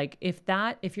though. Like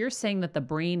if you're saying that the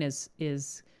brain is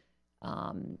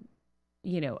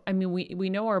you know, I mean, we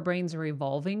know our brains are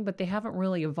evolving, but they haven't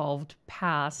really evolved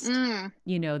past,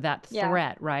 you know, that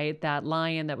threat, right? That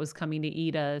lion that was coming to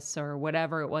eat us or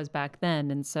whatever it was back then.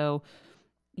 And so,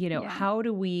 you know, how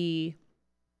do we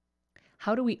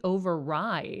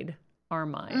override our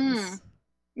minds?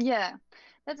 Yeah,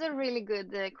 that's a really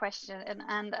good question.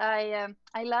 And I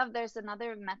love, there's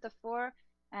another metaphor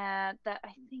that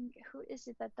I think, who is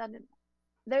it that done it?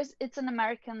 It's an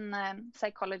American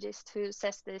psychologist who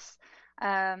says this,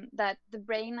 that the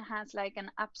brain has like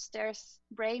an upstairs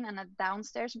brain and a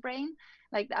downstairs brain.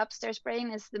 Like the upstairs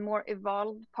brain is the more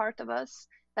evolved part of us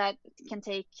that can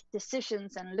take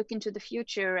decisions and look into the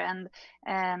future and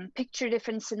picture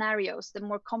different scenarios, the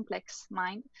more complex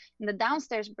mind. And the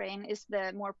downstairs brain is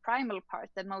the more primal part,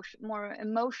 the more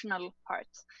emotional part.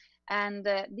 And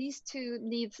these two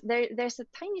needs, there's a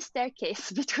tiny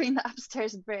staircase between the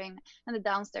upstairs brain and the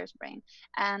downstairs brain.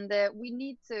 And we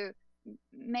need to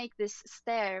make this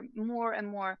stair more and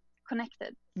more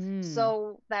connected,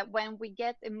 so that when we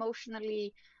get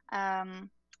emotionally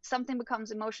something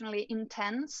becomes emotionally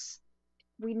intense,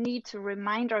 we need to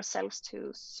remind ourselves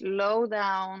to slow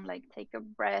down, like take a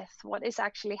breath. What is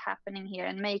actually happening here?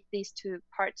 And make these two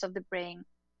parts of the brain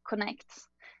connect.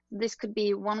 This could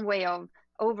be one way of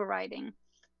overriding,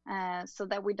 so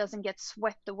that we doesn't get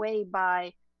swept away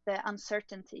by the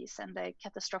uncertainties and the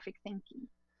catastrophic thinking.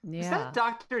 Yeah. Is that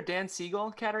Dr. Dan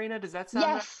Siegel, Katarina? Does that sound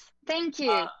right? Yes, thank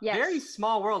you. Yes. Very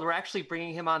small world. We're actually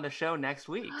bringing him on the show next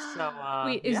week. So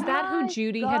wait, is that who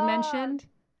Judy had mentioned?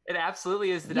 It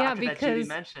absolutely is the doctor that Judy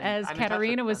mentioned. As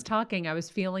Katarina was talking, I was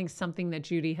feeling something that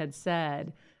Judy had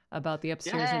said about the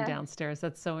upstairs and downstairs.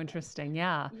 That's so interesting.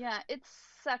 Yeah. Yeah, it's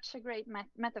such a great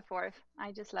metaphor.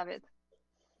 I just love it.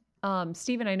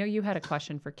 Stephen, I know you had a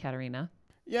question for Katarina.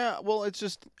 Yeah, well, it's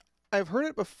just, I've heard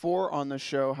it before on the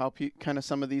show, how kind of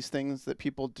some of these things that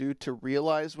people do to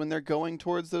realize when they're going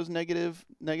towards those negative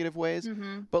ways.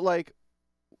 Mm-hmm. But like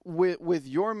with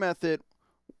your method,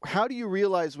 how do you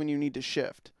realize when you need to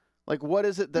shift? Like, what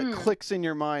is it that clicks in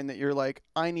your mind that you're like,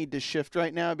 I need to shift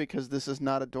right now because this is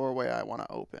not a doorway I want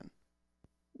to open?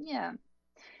 Yeah.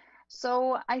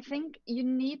 So I think you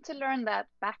need to learn that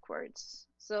backwards.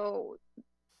 So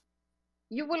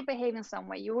you will behave in some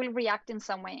way, you will react in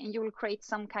some way, and you will create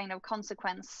some kind of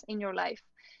consequence in your life.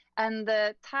 And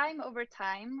time over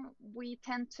time, we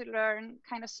tend to learn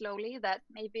kind of slowly that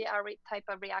maybe our type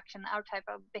of reaction, our type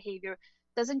of behavior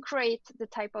doesn't create the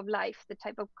type of life, the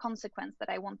type of consequence that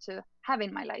I want to have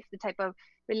in my life, the type of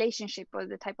relationship or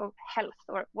the type of health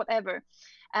or whatever.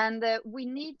 And we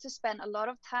need to spend a lot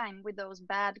of time with those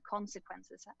bad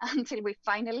consequences until we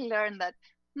finally learn that,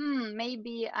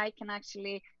 maybe I can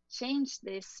actually change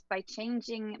this by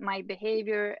changing my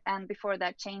behavior, and before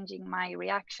that, changing my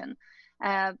reaction.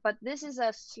 But this is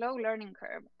a slow learning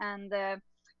curve. And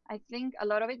I think a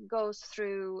lot of it goes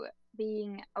through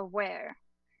being aware.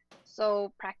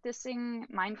 So practicing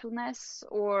mindfulness,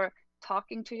 or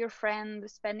talking to your friend,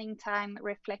 spending time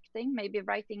reflecting, maybe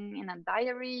writing in a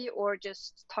diary, or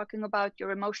just talking about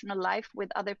your emotional life with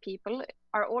other people,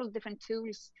 are all different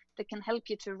tools that can help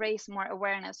you to raise more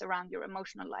awareness around your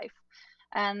emotional life.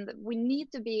 And we need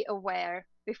to be aware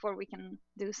before we can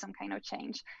do some kind of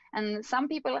change. And some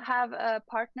people have a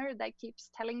partner that keeps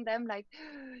telling them like,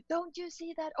 don't you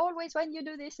see that always when you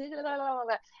do this?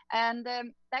 And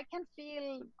that can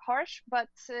feel harsh, but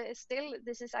still,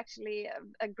 this is actually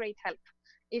a great help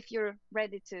if you're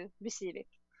ready to receive it.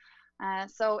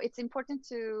 So it's important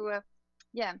to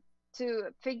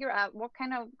figure out what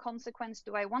kind of consequence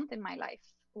do I want in my life?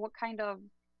 What kind of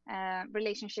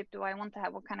relationship do I want to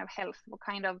have? What kind of health? What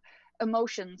kind of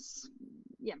emotions?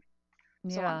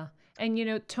 Yeah. And you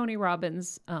know, Tony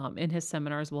Robbins in his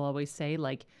seminars will always say,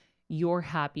 like, your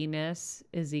happiness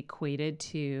is equated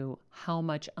to how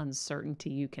much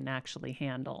uncertainty you can actually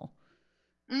handle.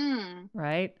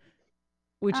 Right?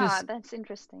 That's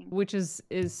interesting. Which is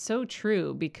so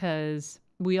true, because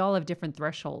we all have different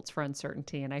thresholds for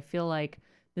uncertainty, and I feel like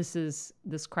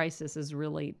this crisis is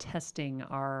really testing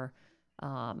our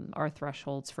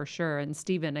thresholds for sure. And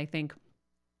Stephen, I think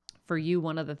for you,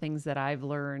 one of the things that I've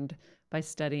learned by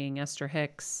studying Esther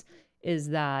Hicks is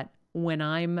that when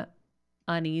I'm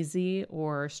uneasy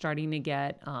or starting to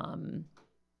get,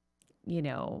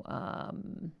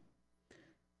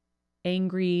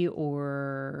 angry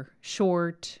or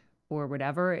short or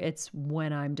whatever, it's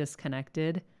when I'm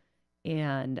disconnected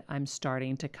and I'm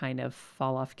starting to kind of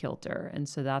fall off kilter. And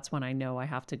so that's when I know I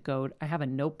have a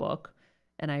notebook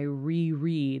and I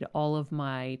reread all of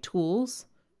my tools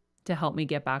to help me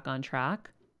get back on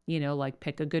track, like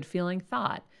pick a good feeling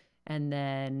thought, and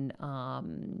then,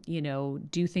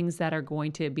 do things that are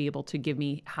going to be able to give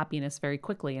me happiness very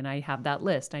quickly. And I have that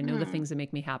list. I know the things that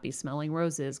make me happy: smelling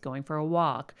roses, going for a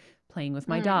walk, playing with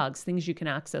my dogs, things you can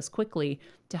access quickly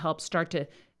to help start to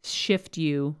shift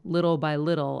you little by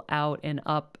little out and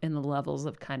up in the levels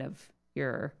of kind of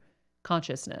your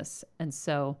consciousness. And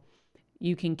so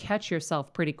you can catch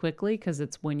yourself pretty quickly, because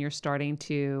it's when you're starting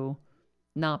to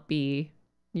not be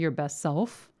your best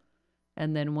self.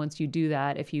 And then once you do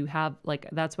that, if you have, like,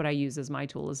 that's what I use as my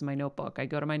tool, is my notebook. I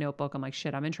go to my notebook. I'm like,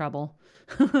 shit, I'm in trouble.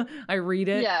 I read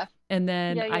it. Yeah. And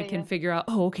then I can figure out,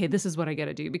 oh, okay, this is what I got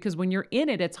to do. Because when you're in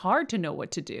it, it's hard to know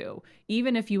what to do,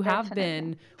 even if you have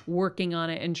been working on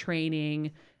it and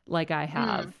training like I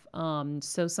have.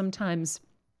 So sometimes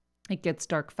it gets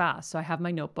dark fast. So I have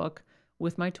my notebook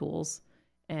with my tools,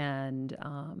 and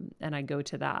I go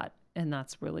to that. And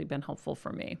that's really been helpful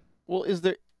for me. Well, is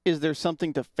there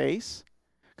something to face?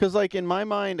 Because like in my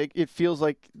mind, it feels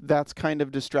like that's kind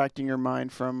of distracting your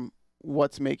mind from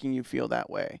what's making you feel that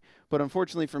way. But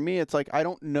unfortunately for me, it's like I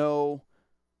don't know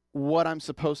what I'm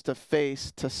supposed to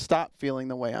face to stop feeling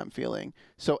the way I'm feeling.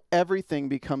 So everything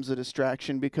becomes a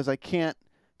distraction because I can't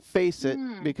face it,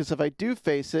 because if I do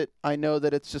face it, I know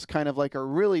that it's just kind of like a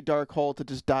really dark hole to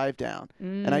just dive down.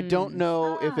 And I don't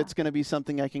know if it's going to be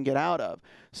something I can get out of.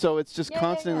 So it's just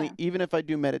constantly, even if I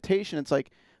do meditation, it's like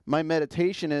my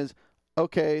meditation is,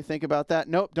 okay, think about that.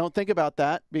 Nope, don't think about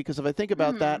that, because if I think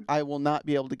about that, I will not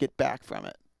be able to get back from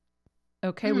it.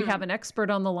 Okay, we have an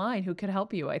expert on the line who could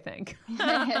help you, I think. No,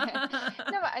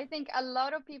 I think a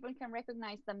lot of people can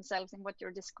recognize themselves in what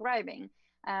you're describing,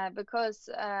 because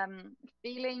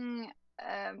feeling,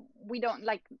 we don't,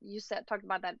 like you said, talked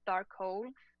about that dark hole.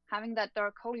 Having that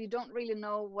dark hole, you don't really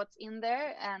know what's in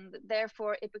there, and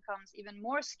therefore it becomes even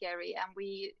more scary. And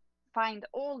we find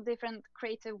all different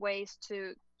creative ways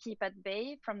to keep at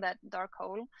bay from that dark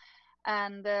hole.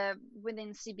 And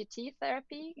within CBT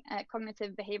therapy,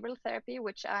 cognitive behavioral therapy,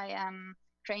 which I am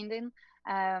trained in,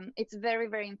 it's very,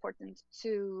 very important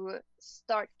to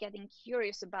start getting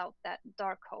curious about that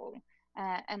dark hole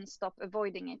and stop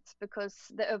avoiding it, because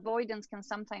the avoidance can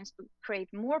sometimes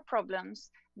create more problems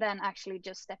than actually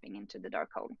just stepping into the dark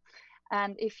hole.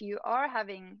 And if you are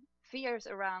having fears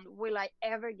around, will I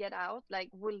ever get out? Like,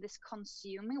 will this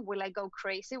consume me? Will I go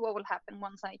crazy? What will happen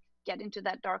once I get into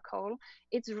that dark hole?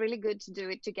 It's really good to do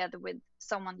it together with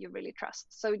someone you really trust.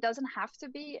 So it doesn't have to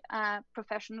be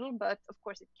professional, but of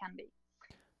course it can be.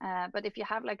 But if you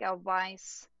have like a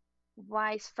wise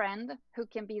friend who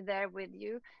can be there with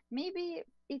you, maybe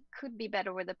it could be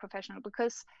better with a professional,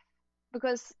 because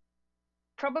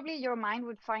probably your mind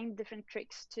would find different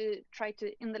tricks to try to,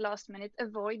 in the last minute,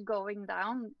 avoid going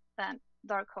down that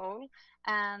dark hole,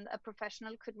 and a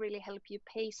professional could really help you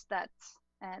pace that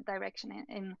direction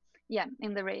in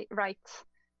the right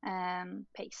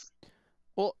pace.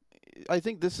 Well, I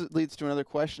think this leads to another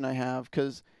question I have,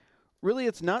 because really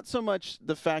it's not so much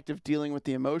the fact of dealing with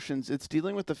the emotions, it's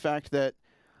dealing with the fact that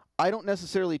I don't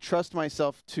necessarily trust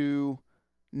myself to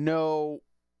know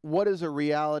what is a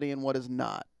reality and what is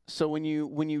not. So when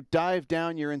you dive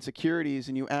down your insecurities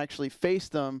and you actually face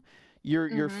them,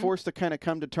 you're forced to kind of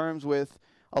come to terms with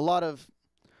a lot of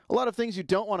things you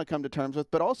don't want to come to terms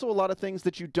with, but also a lot of things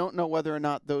that you don't know whether or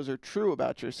not those are true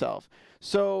about yourself.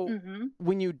 So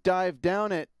when you dive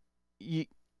down it,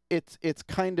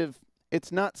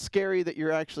 it's not scary that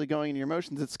you're actually going into your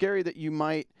emotions. It's scary that you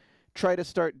might try to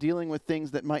start dealing with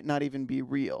things that might not even be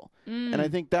real. And I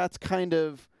think that's kind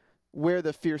of where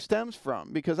the fear stems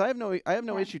from, because I have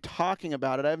no issue talking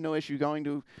about it. I have no issue going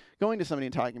to somebody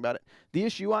and talking about it. The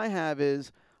issue I have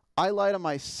is I lie to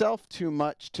myself too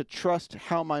much to trust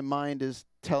how my mind is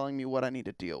telling me what I need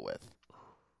to deal with.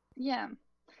 Yeah.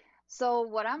 So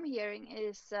what I'm hearing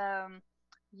is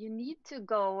you need to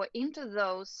go into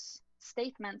those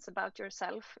statements about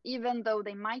yourself, even though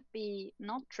they might be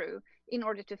not true, in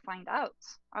order to find out,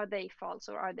 are they false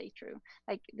or are they true?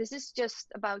 Like, this is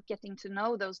just about getting to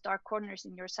know those dark corners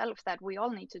in yourself that we all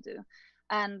need to do.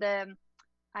 And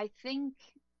I think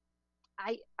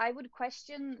I would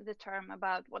question the term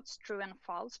about what's true and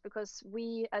false, because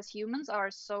we as humans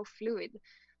are so fluid.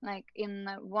 Like, in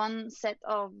one set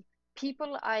of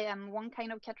people, I am one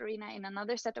kind of Katarina. In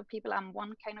another set of people, I'm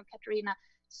one kind of Katarina.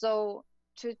 So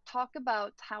to talk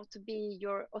about how to be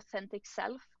your authentic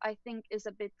self, I think is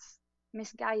a bit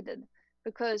misguided,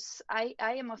 because I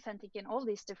am authentic in all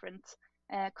these different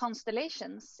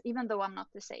constellations, even though I'm not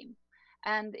the same.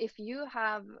 And if you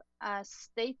have a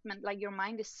statement, like your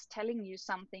mind is telling you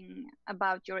something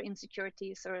about your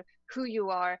insecurities or who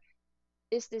you are,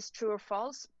 is this true or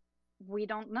false? We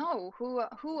don't know.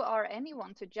 Who are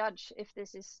anyone to judge if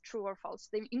this is true or false?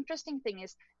 The interesting thing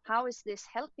is, how is this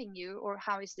helping you, or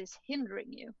how is this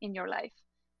hindering you in your life,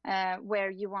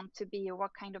 where you want to be, or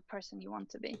what kind of person you want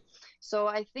to be? So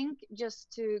I think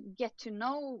just to get to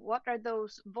know what are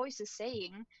those voices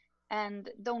saying, and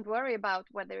don't worry about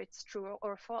whether it's true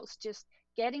or false. Just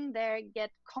getting there,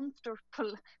 get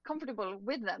comfortable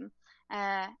with them,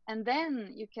 and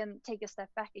then you can take a step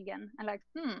back again and like,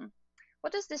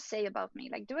 what does this say about me?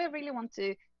 Like, do I really want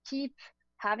to keep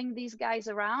having these guys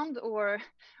around, or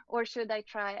should I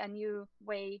try a new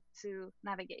way to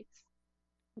navigate?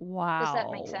 Wow. Does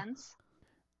that make sense?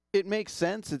 It makes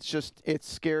sense. It's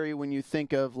scary when you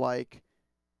think of, like,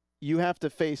 you have to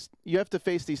face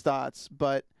these thoughts,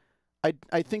 but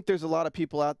I think there's a lot of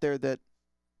people out there that,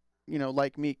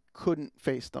 like me, couldn't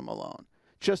face them alone,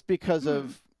 just because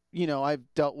of,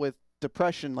 I've dealt with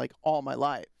depression like all my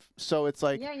life. So it's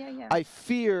like, I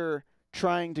fear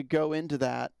trying to go into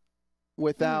that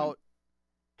without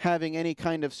having any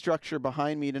kind of structure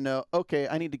behind me to know, okay,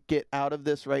 I need to get out of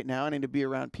this right now. I need to be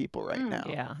around people right now.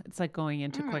 Yeah, it's like going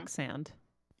into quicksand.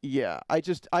 yeah, I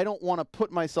don't want to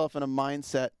put myself in a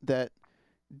mindset that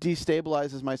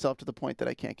destabilizes myself to the point that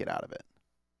I can't get out of it.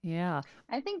 Yeah.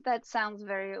 I think that sounds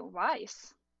very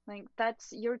wise. Like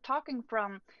you're talking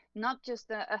from not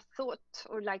just a thought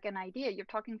or like an idea, you're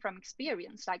talking from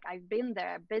experience. Like I've been there,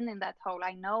 I've been in that hole.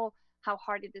 I know how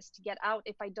hard it is to get out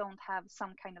if I don't have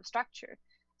some kind of structure.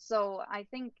 So I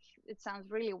think it sounds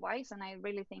really wise, and I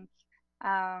really think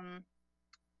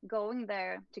going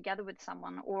there together with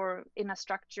someone or in a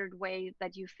structured way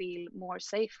that you feel more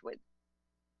safe with.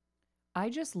 I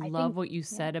just I love think, what you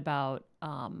yeah. said about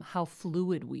how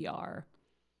fluid we are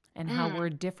and how we're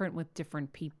different with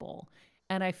different people.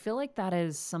 And I feel like that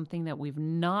is something that we've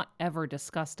not ever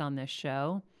discussed on this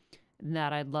show, and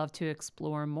that I'd love to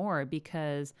explore more,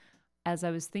 because as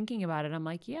I was thinking about it, I'm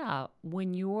like, yeah,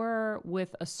 when you're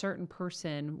with a certain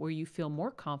person where you feel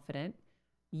more confident,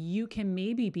 you can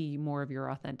maybe be more of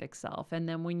your authentic self. And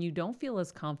then when you don't feel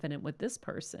as confident with this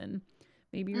person,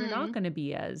 maybe you're not going to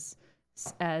be as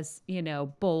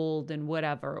bold and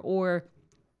whatever. Or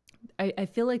I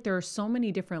feel like there are so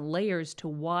many different layers to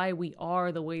why we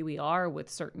are the way we are with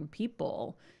certain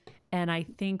people. And I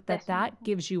think that that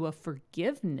gives you a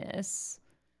forgiveness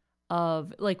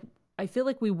of, like, I feel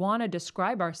like we want to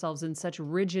describe ourselves in such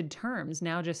rigid terms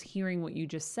now, just hearing what you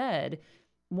just said,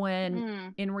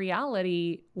 when in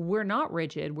reality, we're not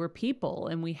rigid, we're people,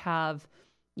 and we have,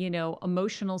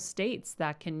 emotional states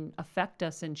that can affect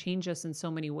us and change us in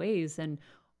so many ways. And,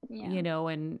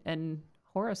 and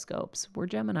horoscopes, we're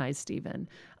Geminis, Stephen.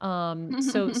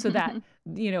 So that,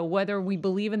 whether we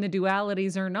believe in the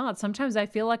dualities or not, sometimes I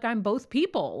feel like I'm both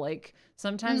people. Like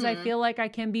sometimes I feel like I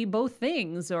can be both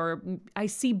things, or I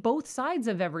see both sides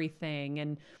of everything.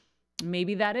 And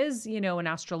maybe that is, an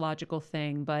astrological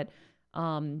thing, but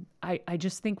I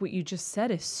just think what you just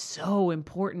said is so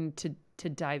important to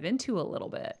dive into a little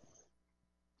bit.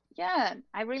 Yeah,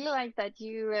 I really like that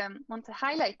you want to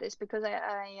highlight this, because I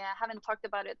haven't talked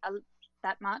about it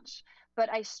that much,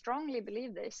 but I strongly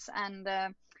believe this. And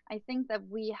I think that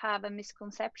we have a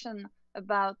misconception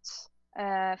about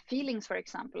feelings, for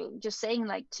example, just saying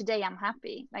like, today I'm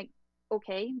happy, like,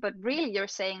 okay, but really you're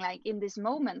saying like, in this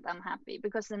moment I'm happy,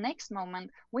 because the next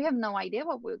moment we have no idea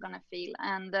what we're going to feel.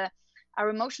 And our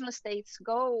emotional states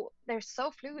they're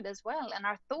so fluid as well, and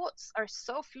our thoughts are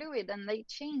so fluid and they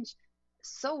change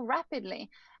so rapidly.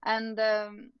 And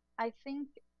I think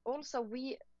also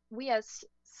we as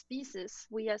species,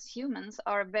 we as humans,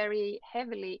 are very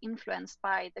heavily influenced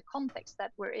by the context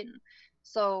that we're in.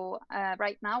 So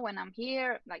right now, when I'm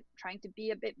here, like trying to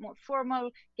be a bit more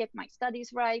formal, get my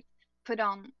studies right, put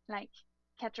on like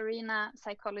Katarina,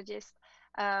 psychologist,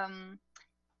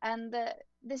 and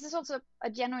this is also a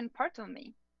genuine part of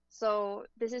me. So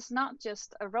this is not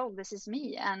just a role, this is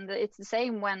me. And it's the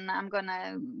same when I'm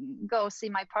gonna go see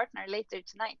my partner later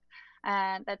tonight.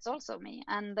 That's also me.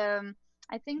 And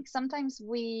I think sometimes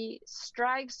we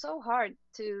strive so hard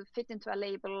to fit into a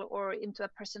label or into a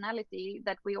personality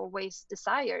that we always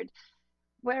desired,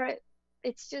 where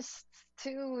it's just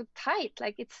too tight,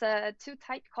 like it's a too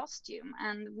tight costume.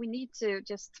 And we need to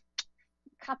just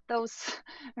cut those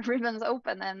ribbons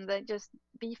open and just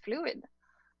be fluid.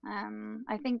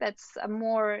 I think that's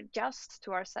more just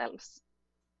to ourselves.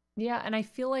 Yeah, and I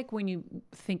feel like when you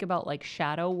think about like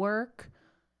shadow work,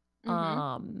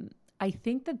 I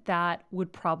think that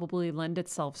would probably lend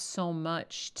itself so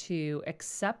much to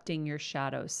accepting your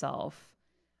shadow self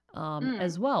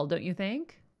as well, don't you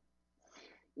think?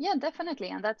 Yeah, definitely.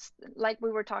 And that's like we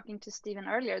were talking to Stephen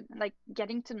earlier, like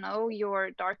getting to know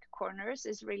your dark corners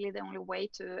is really the only way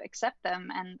to accept them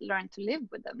and learn to live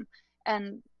with them.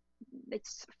 And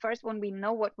it's first when we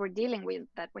know what we're dealing with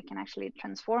that we can actually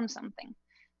transform something.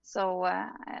 So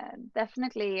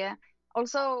definitely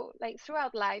also, like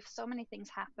throughout life, so many things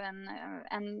happen,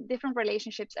 and different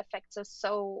relationships affects us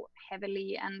so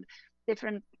heavily, and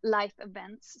different life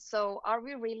events. So are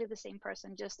we really the same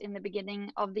person just in the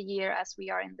beginning of the year as we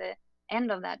are in the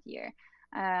end of that year?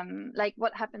 Like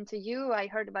what happened to you? I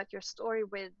heard about your story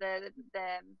with the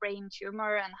brain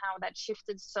tumor and how that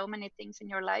shifted so many things in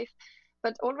your life.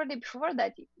 But already before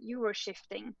that, you were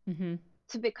shifting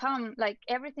to become like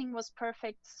everything was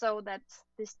perfect, so that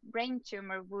this brain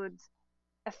tumor would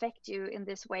affect you in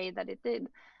this way that it did.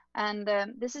 And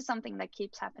this is something that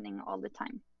keeps happening all the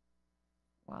time.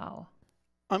 Wow.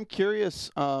 I'm curious,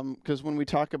 because when we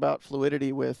talk about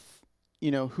fluidity with,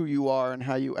 who you are and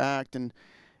how you act and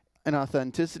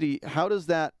authenticity, how does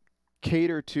that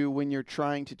cater to when you're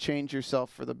trying to change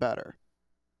yourself for the better?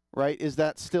 Right? Is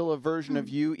that still a version of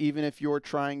you, even if you're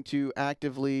trying to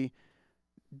actively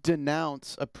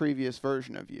denounce a previous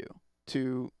version of you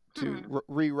to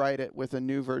rewrite it with a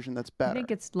new version that's better. I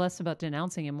think it's less about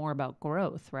denouncing and more about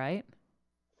growth, right?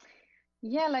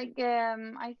 Yeah, like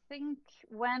I think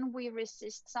when we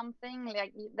resist something,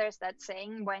 like there's that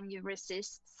saying, when you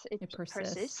resist, it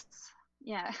persists.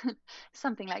 Yeah,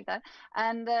 something like that.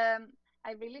 And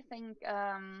I really think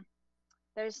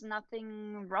there's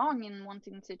nothing wrong in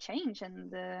wanting to change.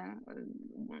 And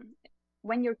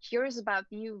when you're curious about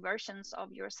new versions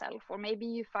of yourself, or maybe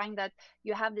you find that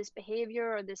you have this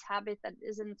behavior or this habit that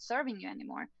isn't serving you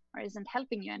anymore or isn't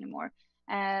helping you anymore.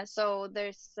 So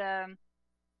there's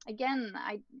again,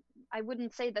 I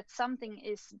wouldn't say that something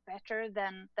is better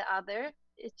than the other.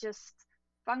 It just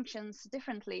functions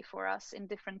differently for us in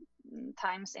different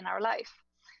times in our life.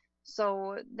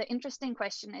 So the interesting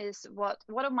question is, what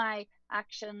of my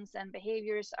actions and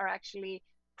behaviors are actually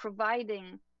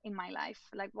providing in my life?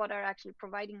 Like, what are actually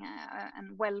providing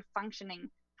and well functioning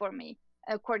for me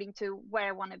according to where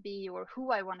I want to be or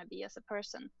who I want to be as a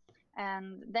person?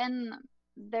 And then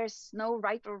there's no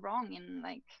right or wrong in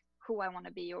like who I want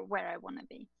to be or where I want to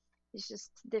be. It's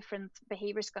just different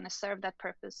behaviors going to serve that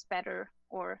purpose better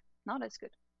or not as good.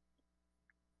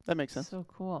 That makes sense. So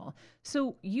cool.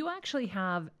 So you actually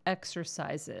have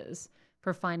exercises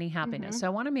for finding happiness. So I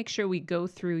want to make sure we go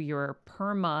through your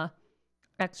PERMA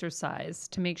exercise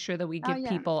to make sure that we give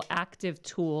people active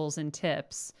tools and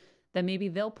tips that maybe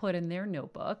they'll put in their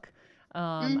notebook.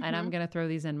 And I'm going to throw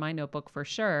these in my notebook for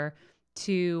sure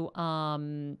to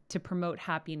promote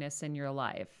happiness in your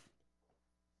life.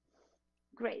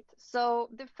 Great. So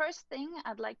the first thing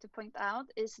I'd like to point out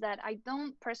is that I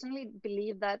don't personally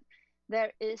believe that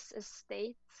there is a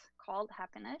state called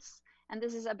happiness. And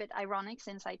this is a bit ironic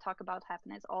since I talk about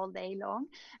happiness all day long.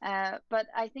 But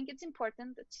I think it's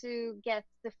important to get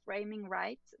the framing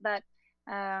right, that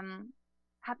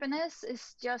happiness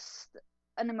is just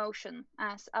an emotion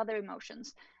as other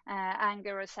emotions,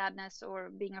 anger or sadness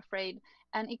or being afraid,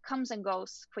 and it comes and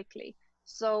goes quickly.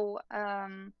 So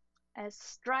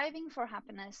striving for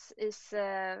happiness is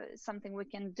something we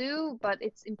can do, but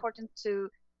it's important to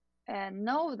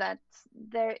know that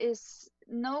there is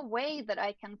no way that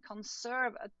I can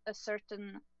conserve a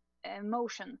certain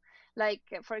emotion. Like,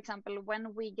 for example,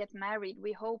 when we get married,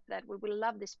 we hope that we will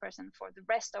love this person for the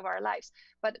rest of our lives,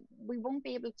 but we won't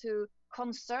be able to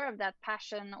conserve that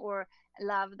passion or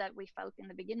love that we felt in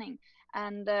the beginning.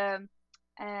 And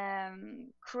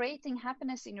creating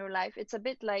happiness in your life, it's a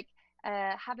bit like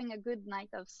having a good night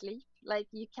of sleep. Like,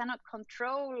 you cannot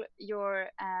control your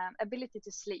ability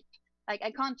to sleep. Like,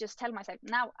 I can't just tell myself,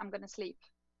 now I'm going to sleep,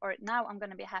 or now I'm going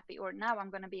to be happy, or now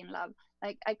I'm going to be in love.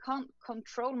 Like, I can't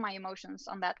control my emotions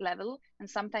on that level. And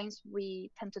sometimes we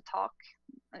tend to talk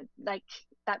like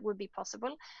that would be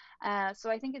possible. So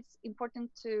I think it's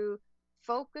important to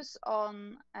focus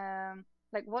on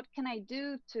like, what can I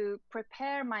do to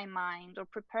prepare my mind or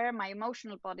prepare my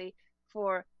emotional body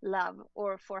for love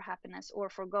or for happiness or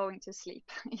for going to sleep,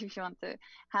 if you want to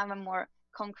have a more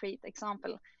concrete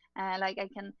example. Like, I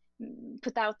can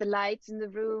put out the lights in the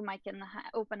room, I can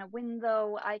open a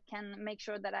window, I can make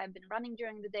sure that I've been running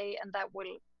during the day, and that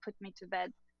will put me to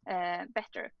bed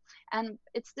better. And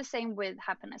it's the same with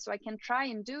happiness. So I can try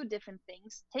and do different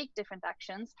things, take different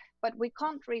actions, but we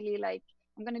can't really like,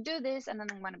 I'm going to do this and then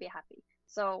I'm going to be happy.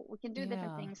 So we can do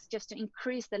different things just to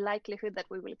increase the likelihood that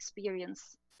we will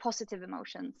experience positive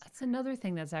emotions. That's another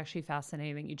thing that's actually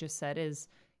fascinating you just said is,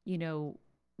 you know,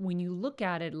 when you look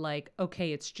at it like,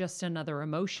 okay, it's just another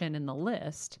emotion in the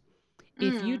list.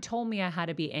 If you told me I had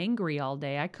to be angry all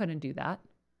day, I couldn't do that.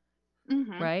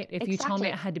 Right? If you told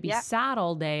me I had to be sad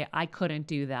all day, I couldn't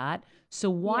do that. So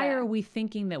why are we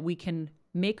thinking that we can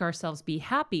make ourselves be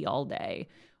happy all day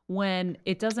when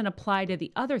it doesn't apply to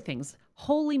the other things?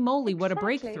 Holy moly, what a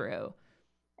breakthrough.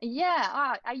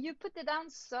 Yeah, you put it down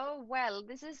so well.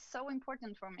 This is so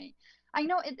important for me. I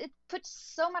know it puts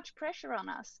so much pressure on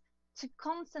us to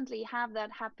constantly have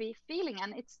that happy feeling,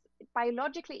 and it's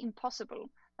biologically impossible.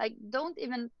 Like, don't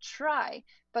even try.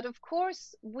 But of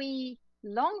course we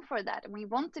long for that and we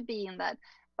want to be in that,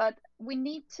 but we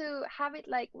need to have it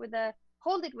like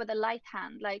hold it with a light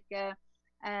hand. Like,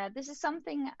 this is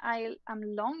something I am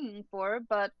longing for,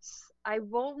 but I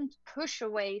won't push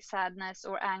away sadness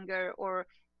or anger or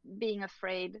being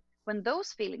afraid when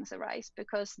those feelings arise,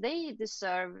 because they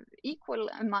deserve equal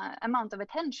amount of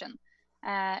attention.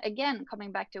 Again,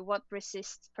 coming back to what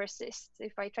resists persists.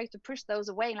 If I try to push those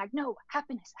away, like, no,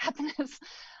 happiness,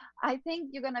 I think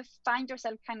you're going to find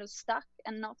yourself kind of stuck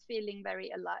and not feeling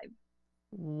very alive.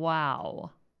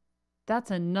 Wow. That's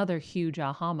another huge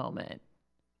aha moment.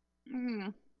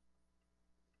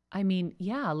 I mean,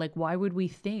 yeah, like, why would we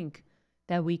think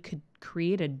that we could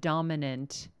create a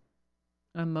dominant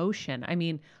emotion. I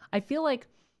mean, I feel like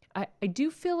I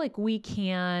do feel like we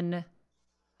can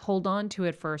hold on to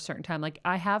it for a certain time. Like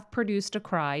I have produced a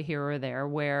cry here or there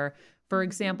where, for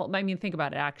example, I mean, think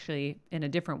about it actually in a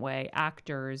different way.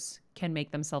 Actors can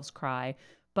make themselves cry,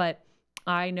 but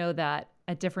I know that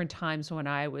at different times when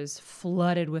I was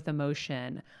flooded with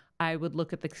emotion, I would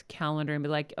look at the calendar and be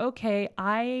like, okay,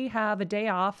 I have a day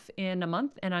off in a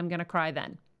month and I'm going to cry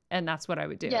then. And that's what I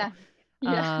would do. Yeah.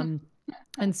 Yeah.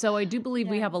 And so I do believe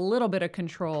we Yeah. have a little bit of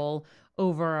control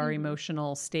over our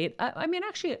emotional state. I mean,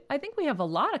 actually, I think we have a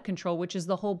lot of control, which is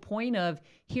the whole point of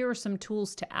here are some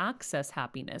tools to access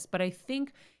happiness. But I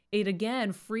think it,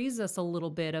 again, frees us a little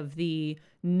bit of the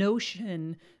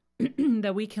notion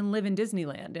that we can live in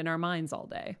Disneyland in our minds all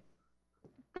day.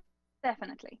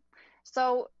 Definitely.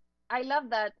 So I love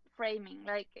that framing.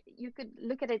 Like you could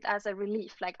look at it as a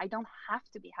relief. Like I don't have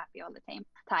to be happy all the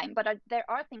time, but there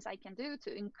are things I can do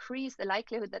to increase the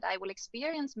likelihood that I will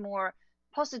experience more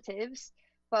positives.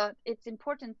 But it's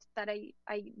important that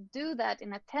I do that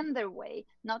in a tender way,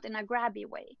 not in a grabby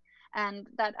way. And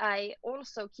that I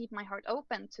also keep my heart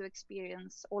open to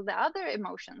experience all the other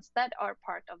emotions that are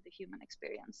part of the human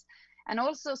experience. And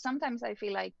also sometimes I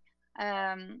feel like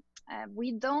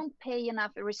we don't pay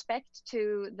enough respect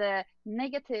to the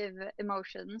negative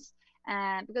emotions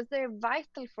because they're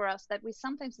vital for us, that we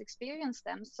sometimes experience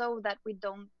them so that we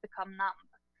don't become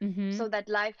numb. So that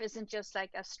life isn't just like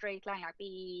a straight line,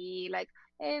 like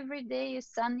every day is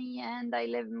sunny and I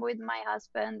live with my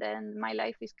husband and my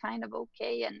life is kind of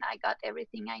okay and I got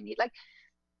everything I need. Like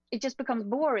it just becomes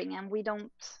boring and we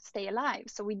don't stay alive.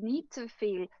 So we need to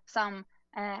feel some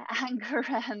anger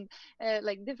and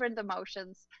like different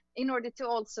emotions in order to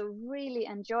also really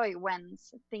enjoy when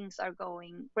things are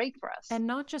going great for us. And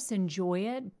not just enjoy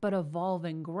it, but evolve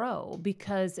and grow,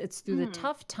 because it's through the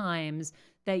tough times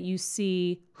that you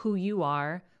see who you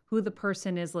are, who the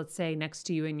person is, let's say, next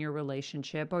to you in your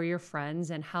relationship or your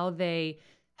friends, and how they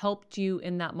helped you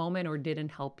in that moment or didn't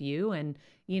help you. And,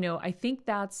 I think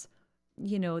that's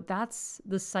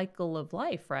the cycle of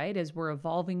life, right? As we're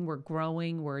evolving, we're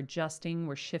growing, we're adjusting,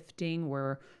 we're shifting,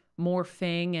 we're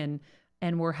morphing,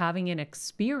 and we're having an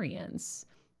experience.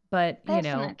 But,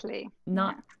 Definitely.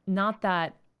 not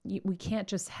that we can't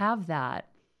just have that.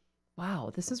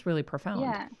 Wow, this is really profound.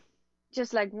 Yeah.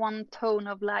 Just like one tone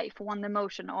of life, one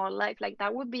emotion all life, like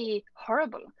that would be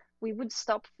horrible. We would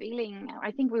stop feeling,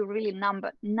 I think we really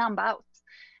numb out.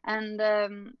 And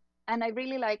I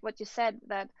really like what you said,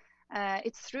 that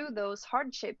it's through those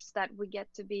hardships that we get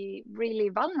to be really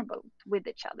vulnerable with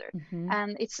each other.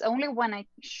 And it's only when I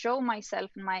show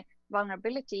myself and my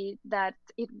vulnerability that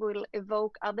it will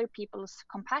evoke other people's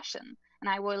compassion, and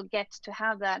I will get to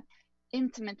have that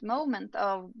intimate moment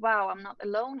of, wow, I'm not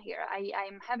alone here.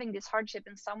 I'm having this hardship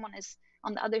and someone is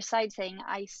on the other side saying,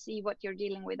 I see what you're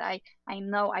dealing with. I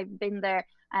know, I've been there.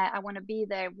 I want to be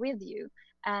there with you.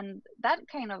 And that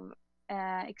kind of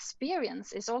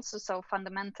experience is also so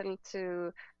fundamental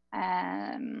to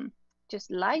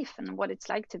just life and what it's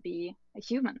like to be a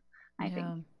human, I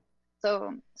think.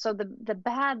 So the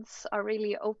bads are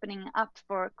really opening up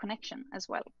for connection as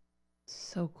well.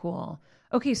 So cool.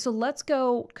 Okay, so let's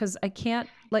go, because I can't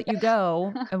let you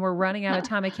go, and we're running out of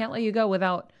time. I can't let you go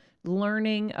without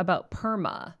learning about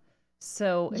PERMA.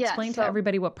 So explain to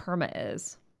everybody what PERMA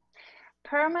is.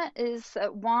 PERMA is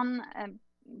one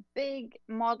big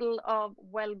model of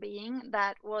well-being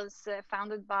that was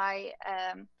founded by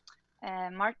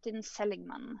Martin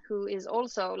Seligman, who is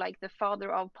also like the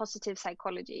father of positive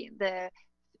psychology,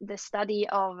 the study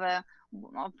of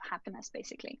happiness,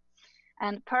 basically.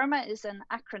 And PERMA is an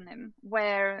acronym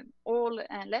where all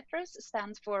letters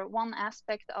stands for one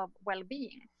aspect of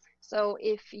well-being. So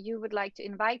if you would like to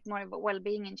invite more of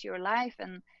well-being into your life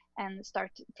and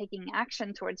start taking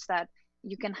action towards that,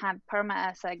 you can have PERMA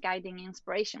as a guiding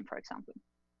inspiration, for example.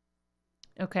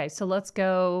 Okay, so let's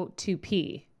go to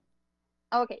P.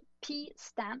 Okay, P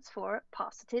stands for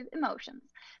positive emotions.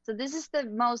 So this is the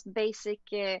most basic,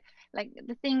 like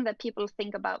the thing that people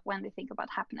think about when they think about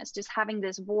happiness, just having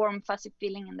this warm, fuzzy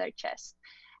feeling in their chest.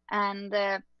 And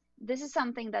this is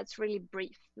something that's really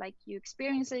brief, like you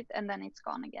experience it and then it's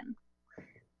gone again.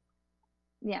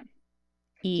 Yeah.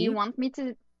 E. Do you want me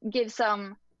to give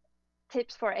some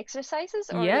tips for exercises?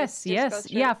 Or yes.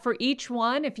 Yeah, for each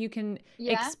one, if you can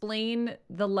explain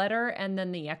the letter and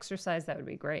then the exercise, that would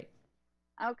be great.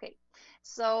 Okay,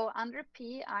 so under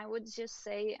P, I would just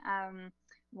say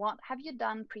what have you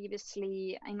done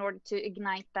previously in order to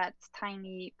ignite that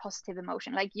tiny positive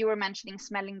emotion? Like you were mentioning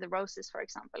smelling the roses, for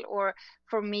example. Or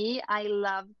for me, I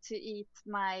love to eat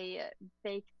my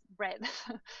baked bread.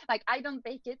 Like I don't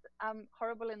bake it. I'm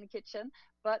horrible in the kitchen,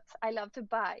 but I love to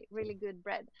buy really good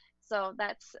bread. So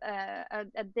that's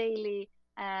a daily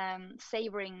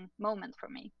savoring moment for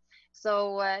me.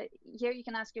 So here you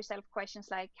can ask yourself questions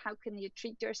like, how can you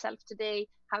treat yourself today?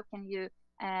 How can you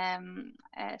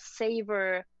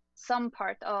savor some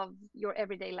part of your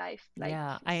everyday life? Like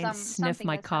yeah, I sniff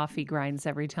my coffee grinds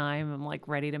every time I'm like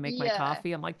ready to make my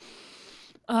coffee. I'm like,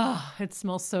 oh, it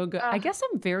smells so good. I guess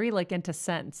I'm very like into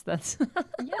scents. That's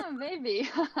yeah, maybe.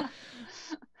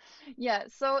 Yeah,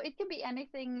 so it can be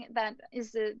anything that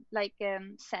is like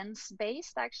sense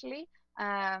based actually.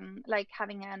 Like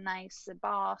having a nice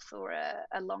bath or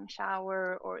a long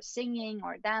shower or singing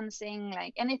or dancing,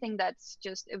 like anything that's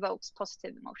just evokes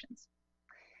positive emotions.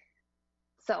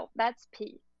 So that's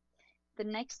P. The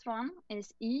next one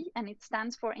is E, and it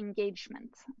stands for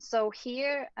engagement. So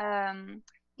here you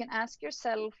can ask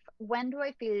yourself, when do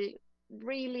I feel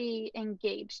really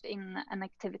engaged in an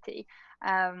activity?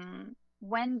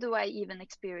 When do I even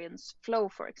experience flow,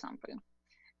 for example?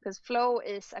 Because flow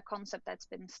is a concept that's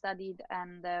been studied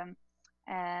and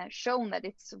shown that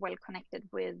it's well connected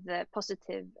with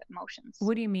positive emotions.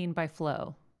 What do you mean by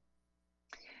flow?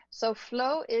 So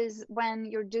flow is when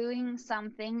you're doing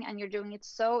something and you're doing it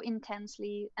so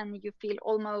intensely and you feel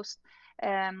almost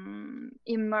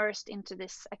immersed into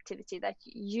this activity that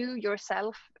you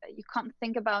yourself, you can't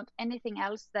think about anything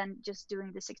else than just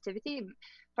doing this activity.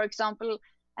 For example,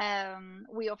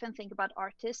 we often think about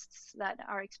artists that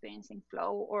are experiencing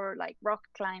flow, or like rock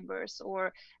climbers,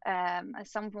 or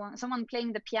someone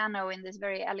playing the piano in this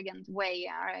very elegant way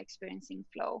are experiencing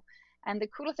flow. And the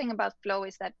cool thing about flow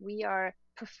is that we are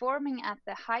performing at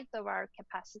the height of our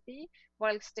capacity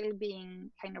while still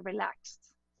being kind of relaxed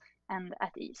and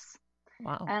at ease.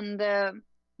 Wow. And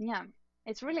yeah,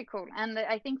 it's really cool. And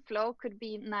I think flow could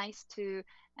be nice to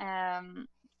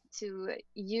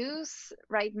use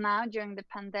right now during the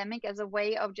pandemic as a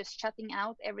way of just shutting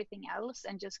out everything else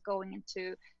and just going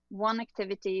into one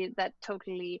activity that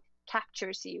totally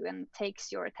captures you and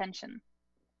takes your attention.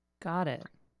 Got it.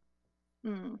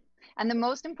 And the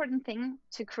most important thing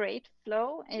to create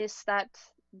flow is that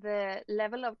the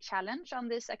level of challenge on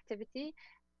this activity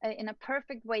in a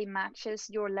perfect way matches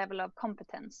your level of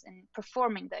competence in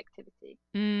performing the activity.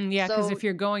 Yeah, because if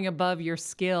you're going above your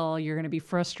skill, you're going to be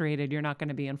frustrated. You're not going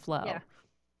to be in flow.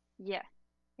 Yeah,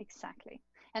 exactly.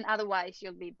 And otherwise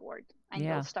you'll be bored and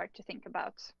you'll start to think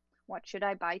about, what should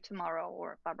I buy tomorrow,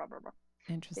 or blah, blah, blah, blah.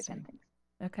 Interesting.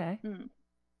 Okay.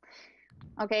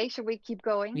 Okay, should we keep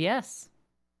going? Yes.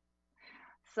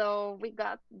 So we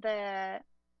got the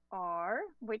R,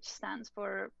 which stands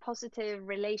for positive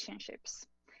relationships.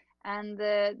 And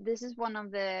this is one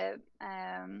of the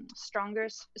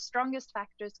strongest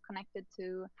factors connected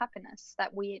to happiness,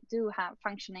 that we do have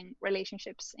functioning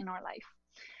relationships in our life.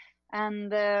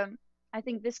 And I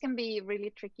think this can be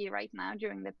really tricky right now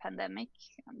during the pandemic,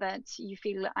 that you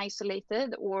feel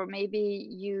isolated, or maybe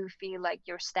you feel like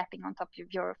you're stepping on top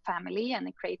of your family and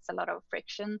it creates a lot of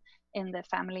friction in the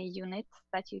family unit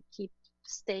that you keep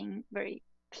staying very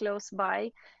close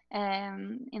by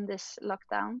in this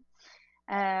lockdown.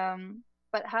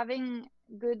 But having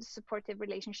good supportive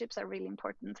relationships are really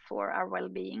important for our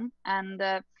well-being. And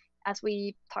as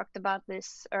we talked about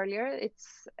this earlier,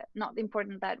 it's not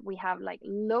important that we have like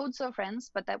loads of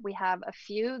friends, but that we have a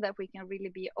few that we can really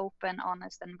be open,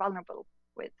 honest, and vulnerable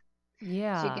with.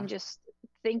 Yeah. So you can just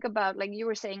think about, like you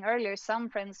were saying earlier, some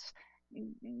friends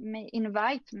may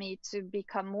invite me to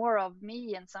become more of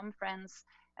me, and some friends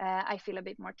I feel a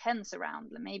bit more tense around.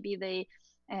 Maybe they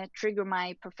trigger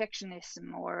my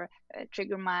perfectionism or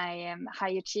trigger my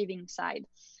high achieving side.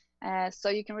 So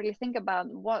you can really think about,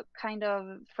 what kind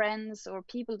of friends or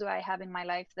people do I have in my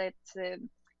life that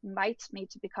invites me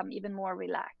to become even more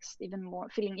relaxed,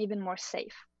 feeling even more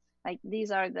safe. Like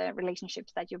these are the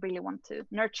relationships that you really want to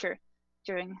nurture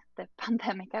during the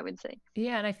pandemic, I would say.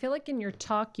 Yeah, and I feel like in your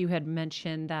talk you had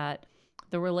mentioned that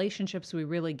the relationships we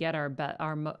really get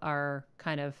our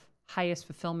kind of highest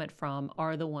fulfillment from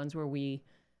are the ones where we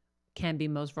can be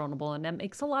most vulnerable. And that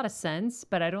makes a lot of sense,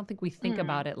 but I don't think we think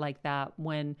about it like that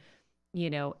when,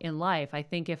 in life. I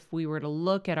think if we were to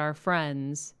look at our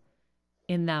friends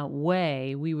in that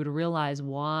way, we would realize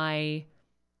why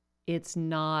it's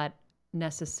not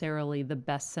necessarily the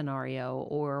best scenario,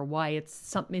 or why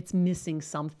it's missing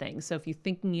something. So if you're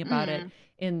thinking about it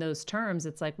in those terms,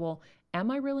 it's like, well, am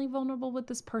I really vulnerable with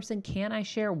this person? Can I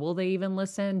share? Will they even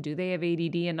listen? Do they have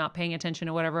ADD and not paying attention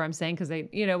to whatever I'm saying? Because they,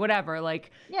 whatever.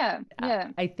 Like, yeah.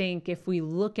 I think if we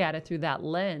look at it through that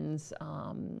lens,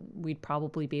 we'd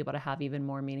probably be able to have even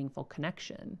more meaningful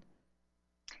connection.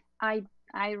 I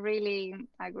really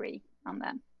agree on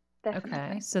that. Definitely.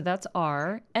 Okay, so that's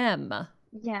R. M.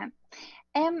 Yeah.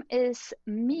 M is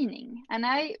meaning. And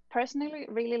I personally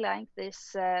really like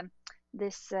this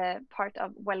part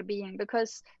of well-being,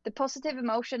 because the positive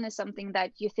emotion is something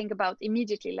that you think about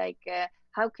immediately, like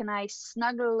how can I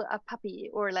snuggle a puppy,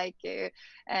 or like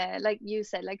you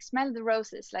said, like smell the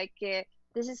roses. Like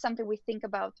this is something we think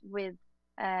about with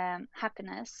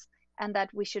happiness, and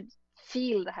that we should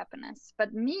feel the happiness.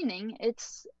 But meaning,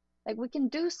 it's like we can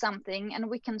do something and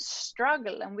we can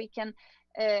struggle and we can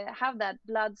have that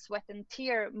blood, sweat and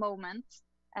tear moment,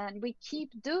 and we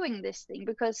keep doing this thing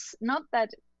because not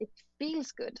that it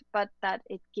feels good, but that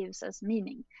it gives us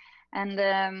meaning.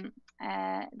 And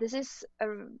this is a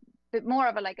bit more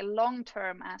of a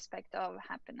long-term aspect of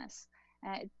happiness.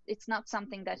 It's not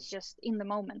something that's just in the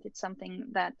moment. It's something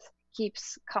that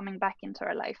keeps coming back into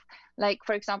our life. Like,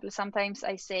 for example, sometimes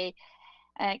I say,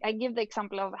 I give the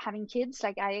example of having kids.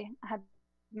 Like, I had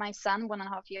my son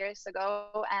 1.5 years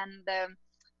ago, and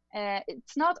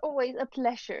it's not always a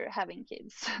pleasure having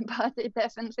kids, but it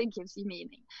definitely gives you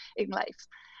meaning in life.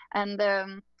 And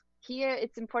here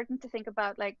it's important to think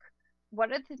about, like,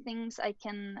 what are the things I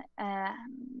can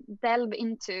delve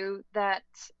into that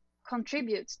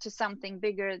contributes to something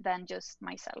bigger than just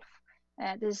myself.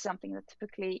 This is something that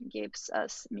typically gives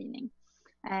us meaning.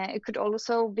 It could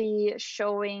also be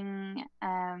showing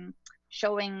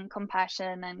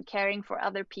compassion and caring for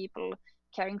other people,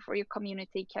 caring for your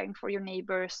community, caring for your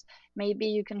neighbors. Maybe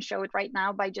you can show it right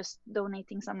now by just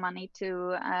donating some money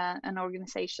to an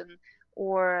organization.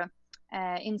 Or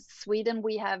in Sweden,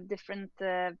 we have different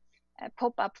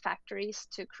pop-up factories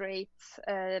to create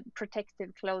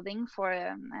protective clothing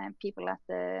for people at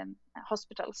the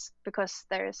hospitals, because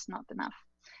there is not enough.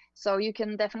 So you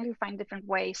can definitely find different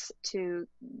ways to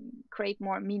create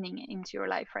more meaning into your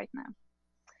life right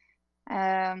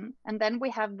now. And then we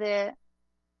have the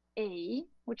A,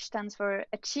 which stands for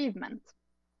achievement.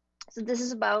 So this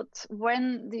is about,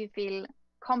 when do you feel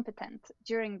competent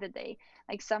during the day?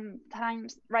 Like,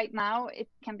 sometimes right now it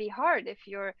can be hard if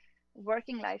your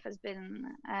working life has been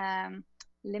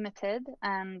limited,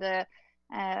 and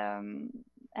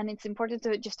it's important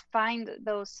to just find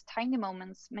those tiny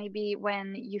moments, maybe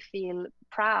when you feel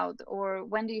proud, or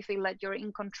when do you feel that you're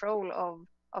in control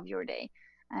of your day?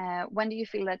 When do you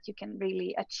feel that you can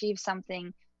really achieve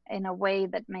something in a way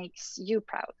that makes you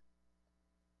proud?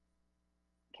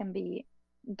 Can be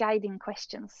guiding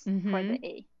questions for the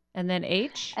A. And then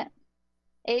H?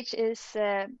 H is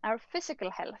our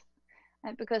physical health,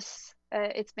 because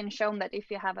it's been shown that if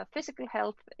you have a physical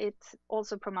health, it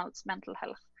also promotes mental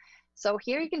health. So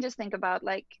here you can just think about,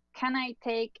 like, can I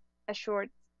take a short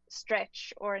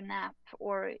stretch or a nap,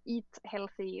 or eat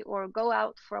healthy, or go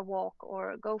out for a walk,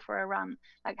 or go for a run?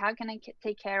 Like, how can I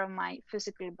take care of my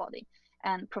physical body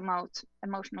and promote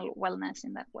emotional wellness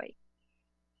in that way?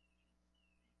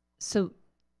 So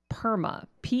PERMA,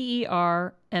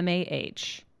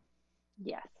 PERMAH.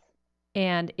 Yes.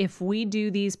 And if we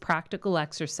do these practical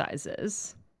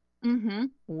exercises,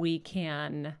 we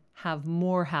can have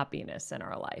more happiness in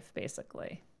our life,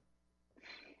 basically.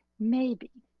 Maybe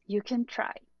you can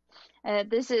try.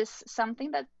 This is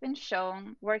something that's been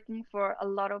shown working for a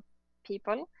lot of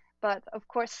people, but of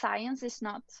course, science is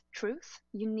not truth.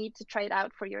 You need to try it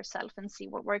out for yourself and see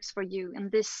what works for you in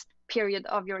this period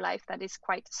of your life that is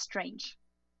quite strange.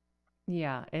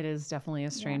 Yeah, it is definitely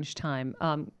a strange time.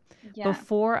 Yeah.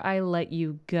 Before I let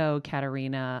you go,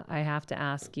 Katarina, I have to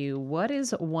ask you, what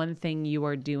is one thing you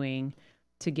are doing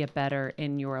to get better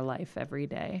in your life every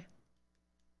day?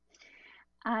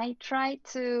 I try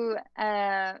to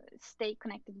stay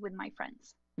connected with my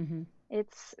friends.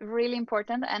 It's really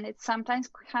important, and it's sometimes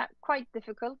quite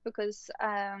difficult, because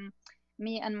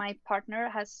me and my partner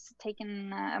has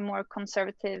taken a more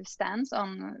conservative stance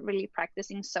on really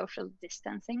practicing social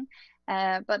distancing.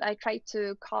 But I try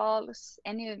to call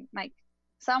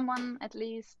someone at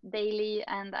least daily,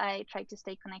 and I try to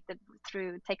stay connected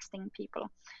through texting people,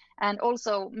 and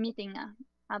also meeting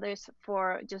others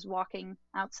for just walking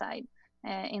outside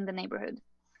in the neighborhood.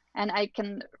 And I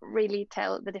can really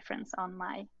tell the difference on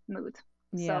my mood.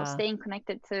 Yeah. So staying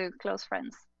connected to close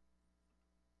friends.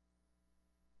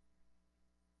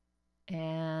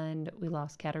 And we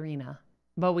lost Katarina,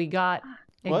 but we got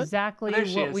What? exactly There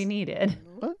she what is. we needed.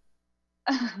 What?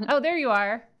 Oh, there you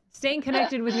are. Staying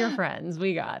connected with your friends.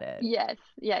 We got it. Yes.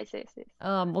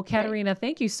 Well, Katarina,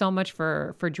 thank you so much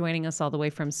for joining us all the way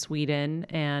from Sweden,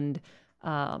 and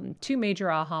two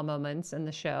major aha moments in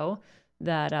the show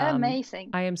that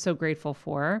Amazing. I am so grateful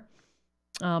for.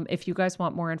 If you guys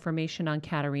want more information on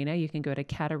Katarina, you can go to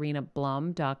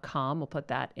katarinablom.com. We'll put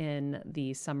that in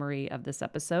the summary of this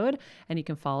episode, and you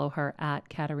can follow her at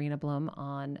Katarina Blom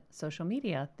on social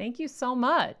media. Thank you so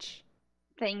much.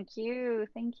 Thank you.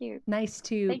 Nice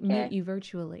to meet you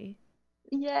virtually.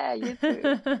 Yeah, you too.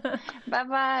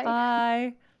 Bye-bye.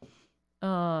 Bye.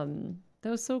 That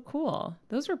was so cool.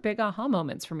 Those were big aha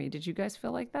moments for me. Did you guys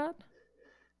feel like that?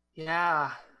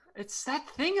 Yeah. It's that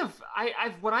thing of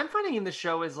what I'm finding in the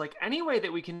show is like any way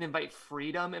that we can invite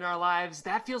freedom in our lives,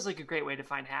 that feels like a great way to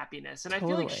find happiness. And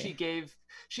Totally. I feel like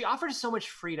she offers so much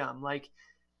freedom. Like,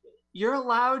 you're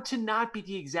allowed to not be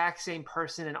the exact same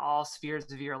person in all spheres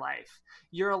of your life.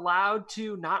 You're allowed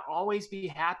to not always be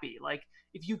happy. Like,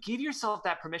 if you give yourself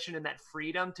that permission and that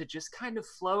freedom to just kind of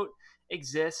float,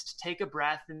 exist, take a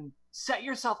breath, and set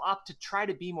yourself up to try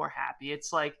to be more happy.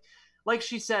 It's like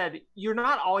she said, you're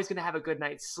not always going to have a good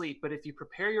night's sleep, but if you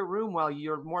prepare your room well,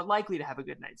 you're more likely to have a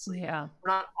good night's sleep. Yeah.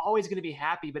 We're not always going to be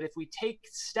happy, but if we take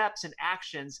steps and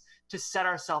actions to set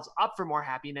ourselves up for more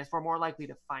happiness, we're more likely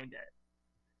to find it.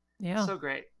 Yeah. So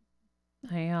great.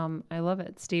 I love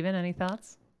it. Steven, any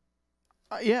thoughts?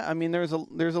 Yeah, I mean, there's a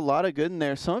lot of good in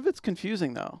there. Some of it's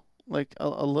confusing though. Like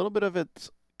a little bit of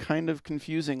it's kind of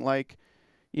confusing. Like,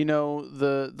 you know,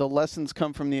 the lessons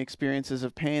come from the experiences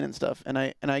of pain and stuff. And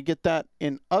I get that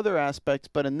in other aspects,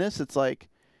 but in this it's like,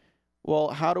 well,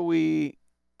 how do we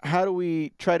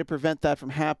try to prevent that from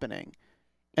happening?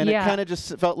 And it kind of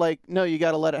just felt like, no, you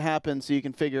got to let it happen so you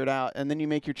can figure it out. And then you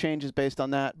make your changes based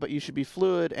on that. But you should be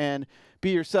fluid and be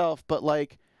yourself. But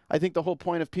like, I think the whole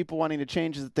point of people wanting to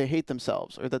change is that they hate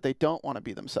themselves or that they don't want to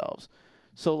be themselves.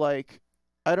 So like,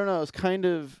 I don't know. It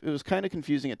was kind of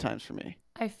confusing at times for me.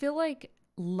 I feel like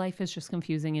life is just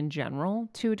confusing in general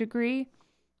to a degree.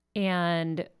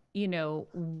 And, you know,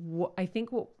 I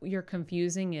think what you're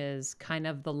confusing is kind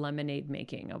of the lemonade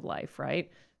making of life, right?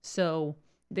 So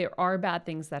there are bad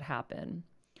things that happen.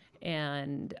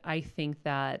 And I think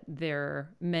that they're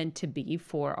meant to be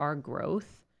for our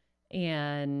growth.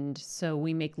 And so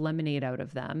we make lemonade out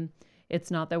of them.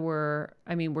 It's not that we're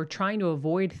trying to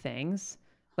avoid things,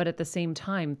 but at the same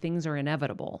time, things are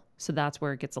inevitable. So that's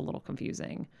where it gets a little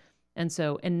confusing. And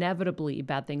so inevitably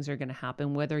bad things are going to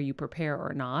happen, whether you prepare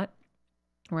or not,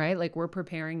 right? Like, we're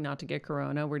preparing not to get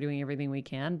corona. We're doing everything we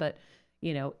can, but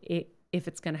you know, if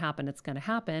it's going to happen, it's going to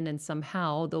happen. And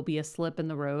somehow there'll be a slip in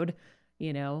the road.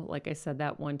 You know, like I said,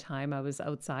 that one time I was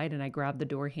outside and I grabbed the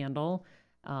door handle,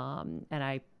 and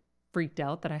I freaked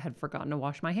out that I had forgotten to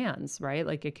wash my hands, right?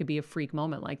 Like, it could be a freak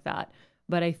moment like that.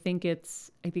 But I think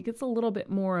it's a little bit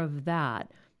more of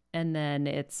that. And then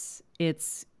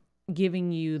it's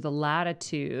giving you the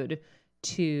latitude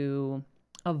to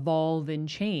evolve and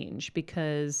change,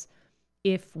 because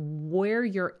if where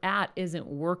you're at isn't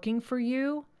working for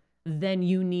you, then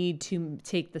you need to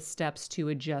take the steps to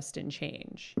adjust and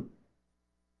change.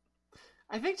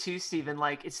 I think too, Stephen,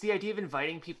 like, it's the idea of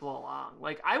inviting people along.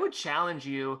 Like, I would challenge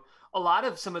you, a lot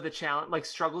of some of the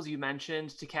struggles you mentioned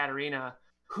to Katarina,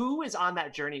 who is on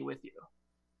that journey with you?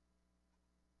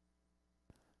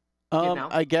 You know?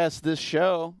 I guess this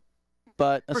show,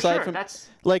 but aside from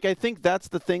like, I think that's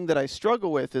the thing that I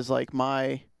struggle with is like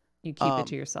you keep it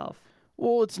to yourself.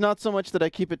 Well, it's not so much that I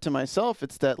keep it to myself.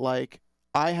 It's that like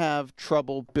I have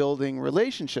trouble building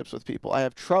relationships with people. I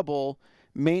have trouble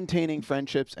maintaining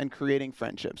friendships and creating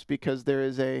friendships because there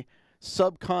is a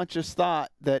subconscious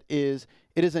thought that it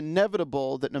is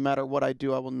inevitable that no matter what I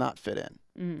do, I will not fit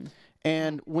in.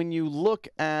 And when you look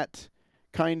at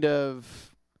kind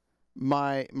of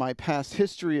my past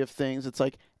history of things, it's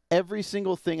like every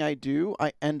single thing I do,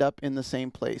 I end up in the same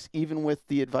place, even with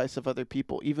the advice of other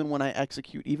people, even when I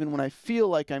execute, even when I feel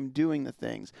like I'm doing the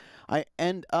things, I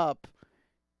end up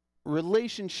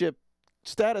relationship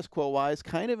status quo wise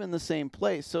kind of in the same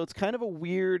place. So it's kind of a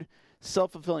weird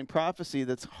self-fulfilling prophecy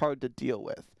that's hard to deal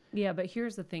with. Yeah, but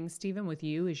here's the thing, Stephen, with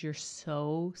you is you're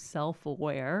so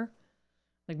self-aware.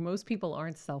 Like, most people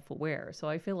aren't self-aware. So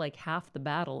I feel like half the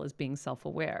battle is being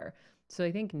self-aware. So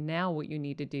I think now what you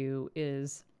need to do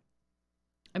is,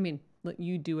 I mean,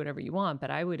 you do whatever you want, but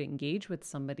I would engage with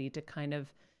somebody to kind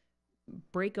of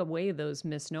break away those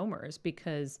misnomers,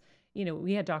 because, you know,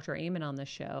 we had Dr. Amen on the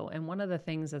show, and one of the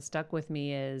things that stuck with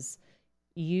me is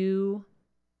you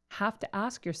have to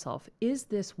ask yourself, is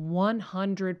this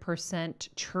 100%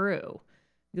 true?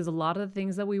 Because a lot of the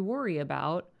things that we worry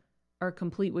about are a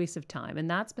complete waste of time. And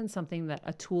that's been something that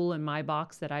a tool in my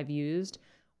box that I've used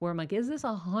where I'm like, is this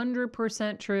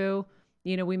 100% true?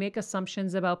 You know, we make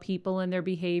assumptions about people and their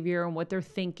behavior and what they're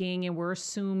thinking, and we're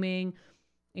assuming,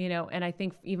 you know, and I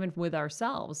think even with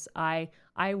ourselves, I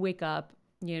wake up,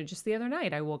 you know, just the other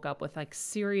night, I woke up with like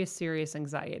serious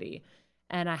anxiety,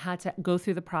 and I had to go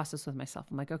through the process with myself.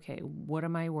 I'm like, okay, what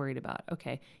am I worried about?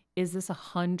 Okay, is this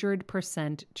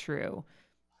 100% true?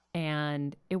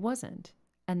 And it wasn't.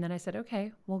 And then I said,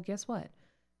 okay, well, guess what?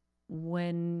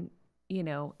 When, you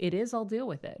know, it is, I'll deal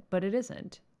with it, but it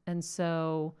isn't. And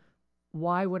so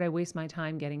why would I waste my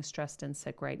time getting stressed and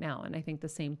sick right now? And I think the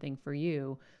same thing for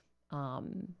you.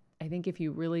 I think if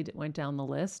you really went down the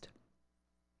list,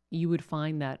 you would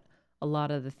find that a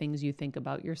lot of the things you think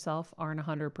about yourself aren't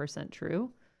 100%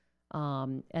 true.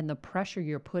 And the pressure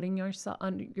you're putting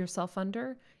yourself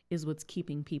under is what's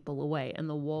keeping people away. And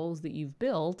the walls that you've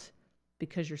built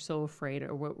because you're so afraid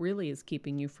are what really is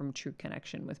keeping you from true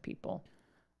connection with people.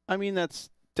 I mean,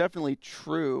 that's definitely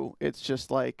true. It's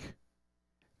just like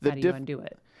how do you undo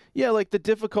it? Yeah, like the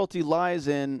difficulty lies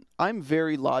in I'm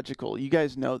very logical. You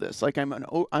guys know this. Like I'm an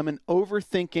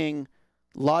overthinking,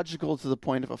 logical to the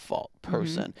point of a fault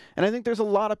person. And I think there's a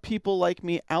lot of people like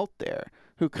me out there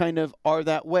who kind of are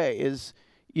that way, is,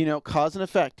 you know, cause and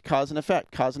effect, cause and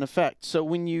effect, cause and effect. So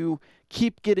when you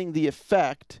keep getting the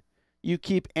effect, you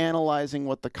keep analyzing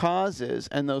what the cause is,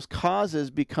 and those causes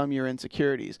become your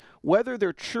insecurities. Whether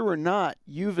they're true or not,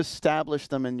 you've established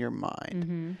them in your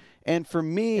mind. And for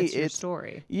me, it's your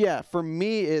story. Yeah, for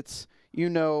me, it's,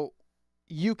 you know,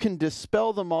 you can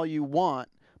dispel them all you want,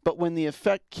 but when the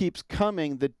effect keeps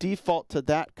coming, the default to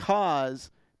that cause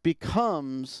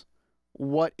becomes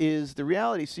what is the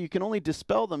reality. So you can only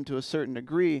dispel them to a certain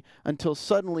degree until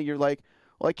suddenly you're like,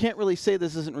 well, I can't really say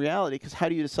this isn't reality, because how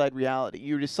do you decide reality?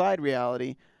 You decide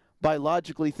reality by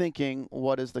logically thinking,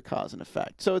 what is the cause and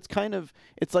effect? So it's kind of,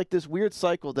 it's like this weird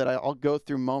cycle that I'll go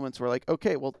through moments where like,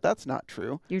 okay, well, that's not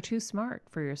true. You're too smart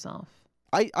for yourself.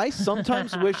 I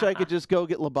sometimes wish I could just go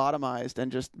get lobotomized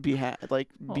and just be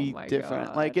different.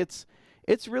 God. Like it's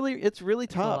really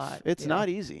tough. It's not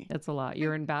easy. It's a lot.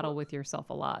 You're in battle with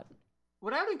yourself a lot.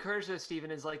 What I would encourage though,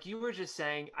 Stephen, is like you were just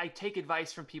saying, I take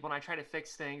advice from people and I try to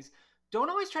fix things. Don't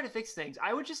always try to fix things.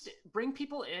 I would just bring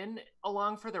people in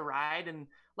along for the ride and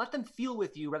let them feel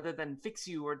with you rather than fix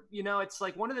you. Or, you know, it's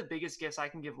like one of the biggest gifts I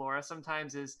can give Laura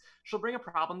sometimes is she'll bring a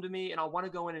problem to me and I'll want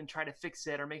to go in and try to fix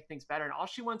it or make things better. And all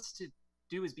she wants to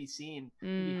do is be seen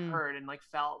and be heard and like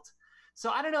felt. So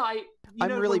I don't know.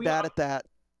 I'm really bad at that.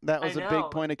 That was a big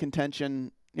point of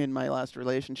contention in my last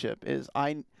relationship is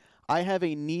I have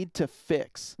a need to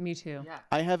fix. Me too. Yeah.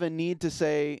 I have a need to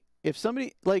say, if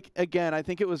somebody, like, again, I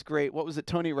think it was great. What was it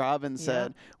Tony Robbins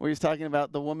said, where he's talking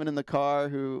about the woman in the car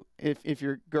who, if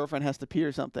your girlfriend has to pee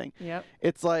or something,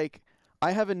 it's like,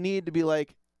 I have a need to be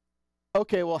like,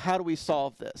 okay, well, how do we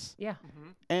solve this? Yeah.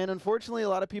 And unfortunately, a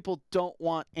lot of people don't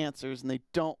want answers and they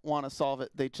don't want to solve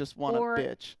it. They just want to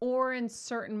bitch. Or in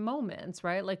certain moments,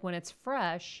 right? Like when it's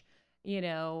fresh, you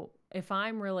know, if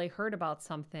I'm really hurt about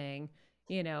something,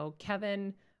 you know,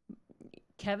 Kevin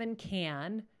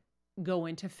can go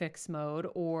into fix mode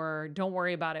or don't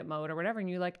worry about it mode or whatever. And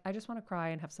you're like, I just want to cry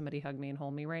and have somebody hug me and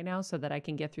hold me right now so that I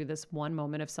can get through this one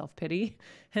moment of self-pity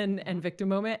and victim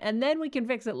moment. And then we can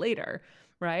fix it later.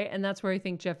 Right. And that's where I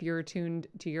think, Jeff, you're attuned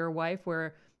to your wife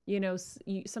where, you know,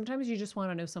 sometimes you just want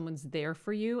to know someone's there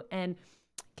for you. And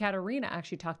Katarina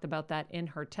actually talked about that in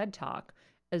her TED Talk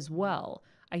as well.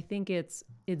 I think it's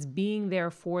being there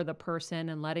for the person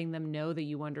and letting them know that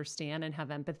you understand and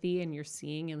have empathy and you're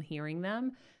seeing and hearing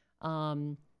them.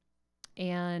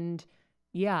 And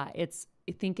yeah, I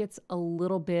think it's a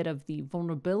little bit of the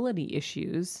vulnerability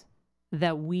issues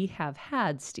that we have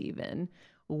had, Stephen,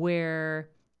 where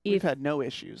we've had no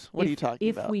issues. What are you talking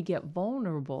about? If we get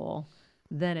vulnerable,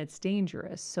 then it's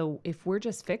dangerous. So if we're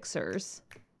just fixers,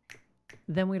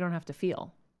 then we don't have to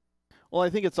feel. Well, I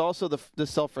think it's also the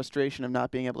self-frustration of not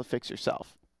being able to fix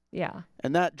yourself. Yeah.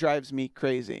 And that drives me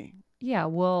crazy. Yeah,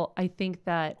 well, I think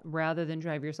that rather than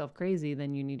drive yourself crazy,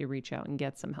 then you need to reach out and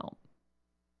get some help.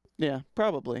 Yeah,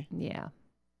 probably. Yeah.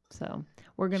 So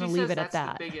we're going to leave it at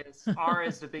that. R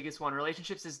is the biggest one.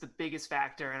 Relationships is the biggest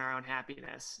factor in our own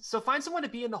happiness. So find someone to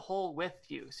be in the hole with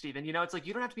you, Stephen. You know, it's like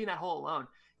you don't have to be in that hole alone.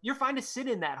 You're fine to sit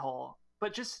in that hole,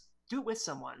 but just do it with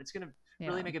someone. It's going to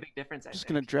really make a big difference. I'm just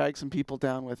going to drag some people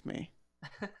down with me.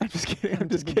 I'm just kidding. I'm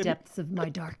just kidding. The depths of my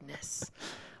darkness.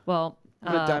 Well,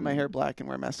 I'm going to dye my hair black and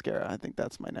wear mascara. I think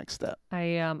that's my next step.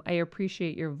 I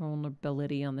appreciate your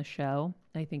vulnerability on the show.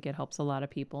 I think it helps a lot of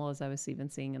people, as I was even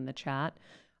seeing in the chat.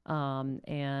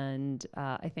 And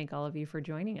I thank all of you for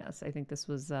joining us. I think this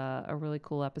was a really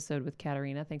cool episode with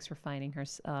Katarina. Thanks for finding her,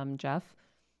 Jeff.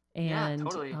 And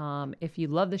totally. If you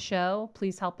love the show,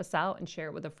 please help us out and share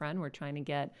it with a friend. We're trying to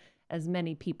get as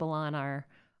many people on our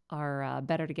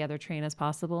Better Together train as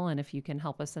possible. And if you can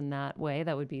help us in that way,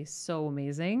 that would be so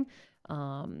amazing.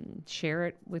 Share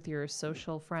it with your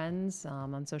social friends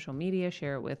on social media.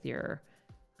 Share it with your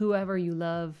whoever you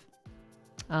love,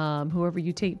 whoever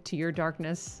you take to your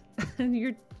darkness,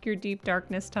 your deep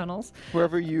darkness tunnels.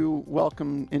 Whoever you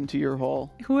welcome into your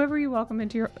hole. Whoever you welcome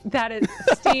into your... That is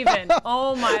Steven.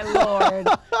 Oh, my Lord.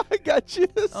 I got you.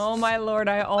 Oh, my Lord.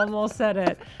 I almost said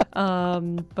it.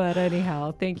 But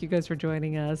anyhow, thank you guys for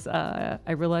joining us.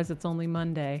 I realize it's only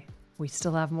Monday. We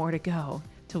still have more to go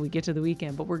till we get to the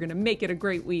weekend, but we're going to make it a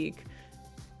great week.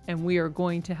 And we are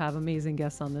going to have amazing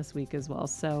guests on this week as well.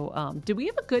 So, did we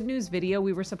have a good news video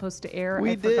we were supposed to air?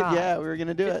 We did, yeah. We were going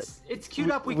to do it. It's queued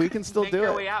up. We can still make do our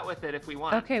it. way out with it if we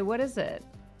want. Okay, what is it?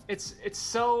 It's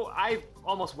so... I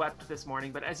almost wept this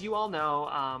morning, but as you all know,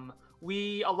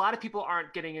 a lot of people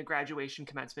aren't getting a graduation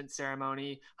commencement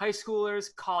ceremony. High schoolers,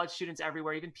 college students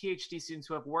everywhere, even PhD students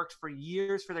who have worked for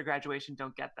years for their graduation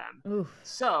don't get them. Oof.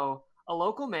 So a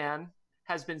local man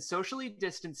has been socially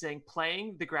distancing,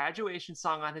 playing the graduation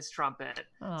song on his trumpet,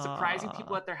 surprising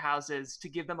people at their houses to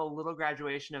give them a little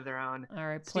graduation of their own. All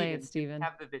right, play it, Steven.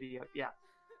 Have the video, yeah.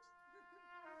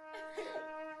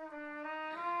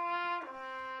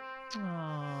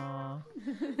 Aww.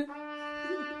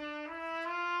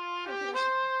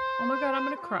 Oh my God, I'm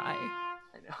gonna cry.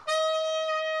 I know.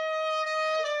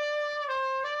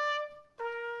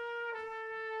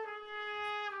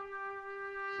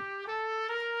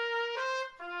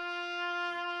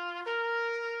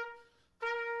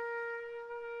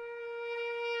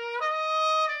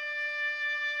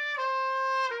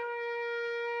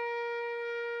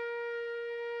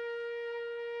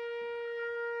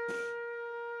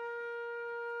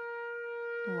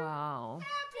 Wow.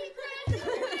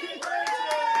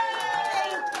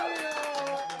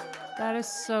 That is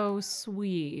so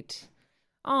sweet.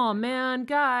 Oh man,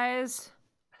 guys.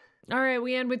 All right,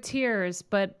 we end with tears,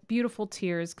 but beautiful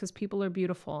tears because people are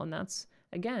beautiful, and that's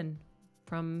again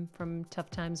from tough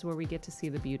times where we get to see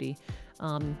the beauty.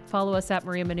 Follow us at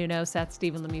Maria Menounos, at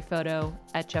Stephen Lemieux Photo,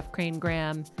 at Jeff Crane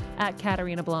Graham, at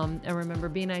Katarina Blom, and remember,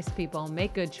 be nice people,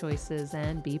 make good choices,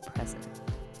 and be present.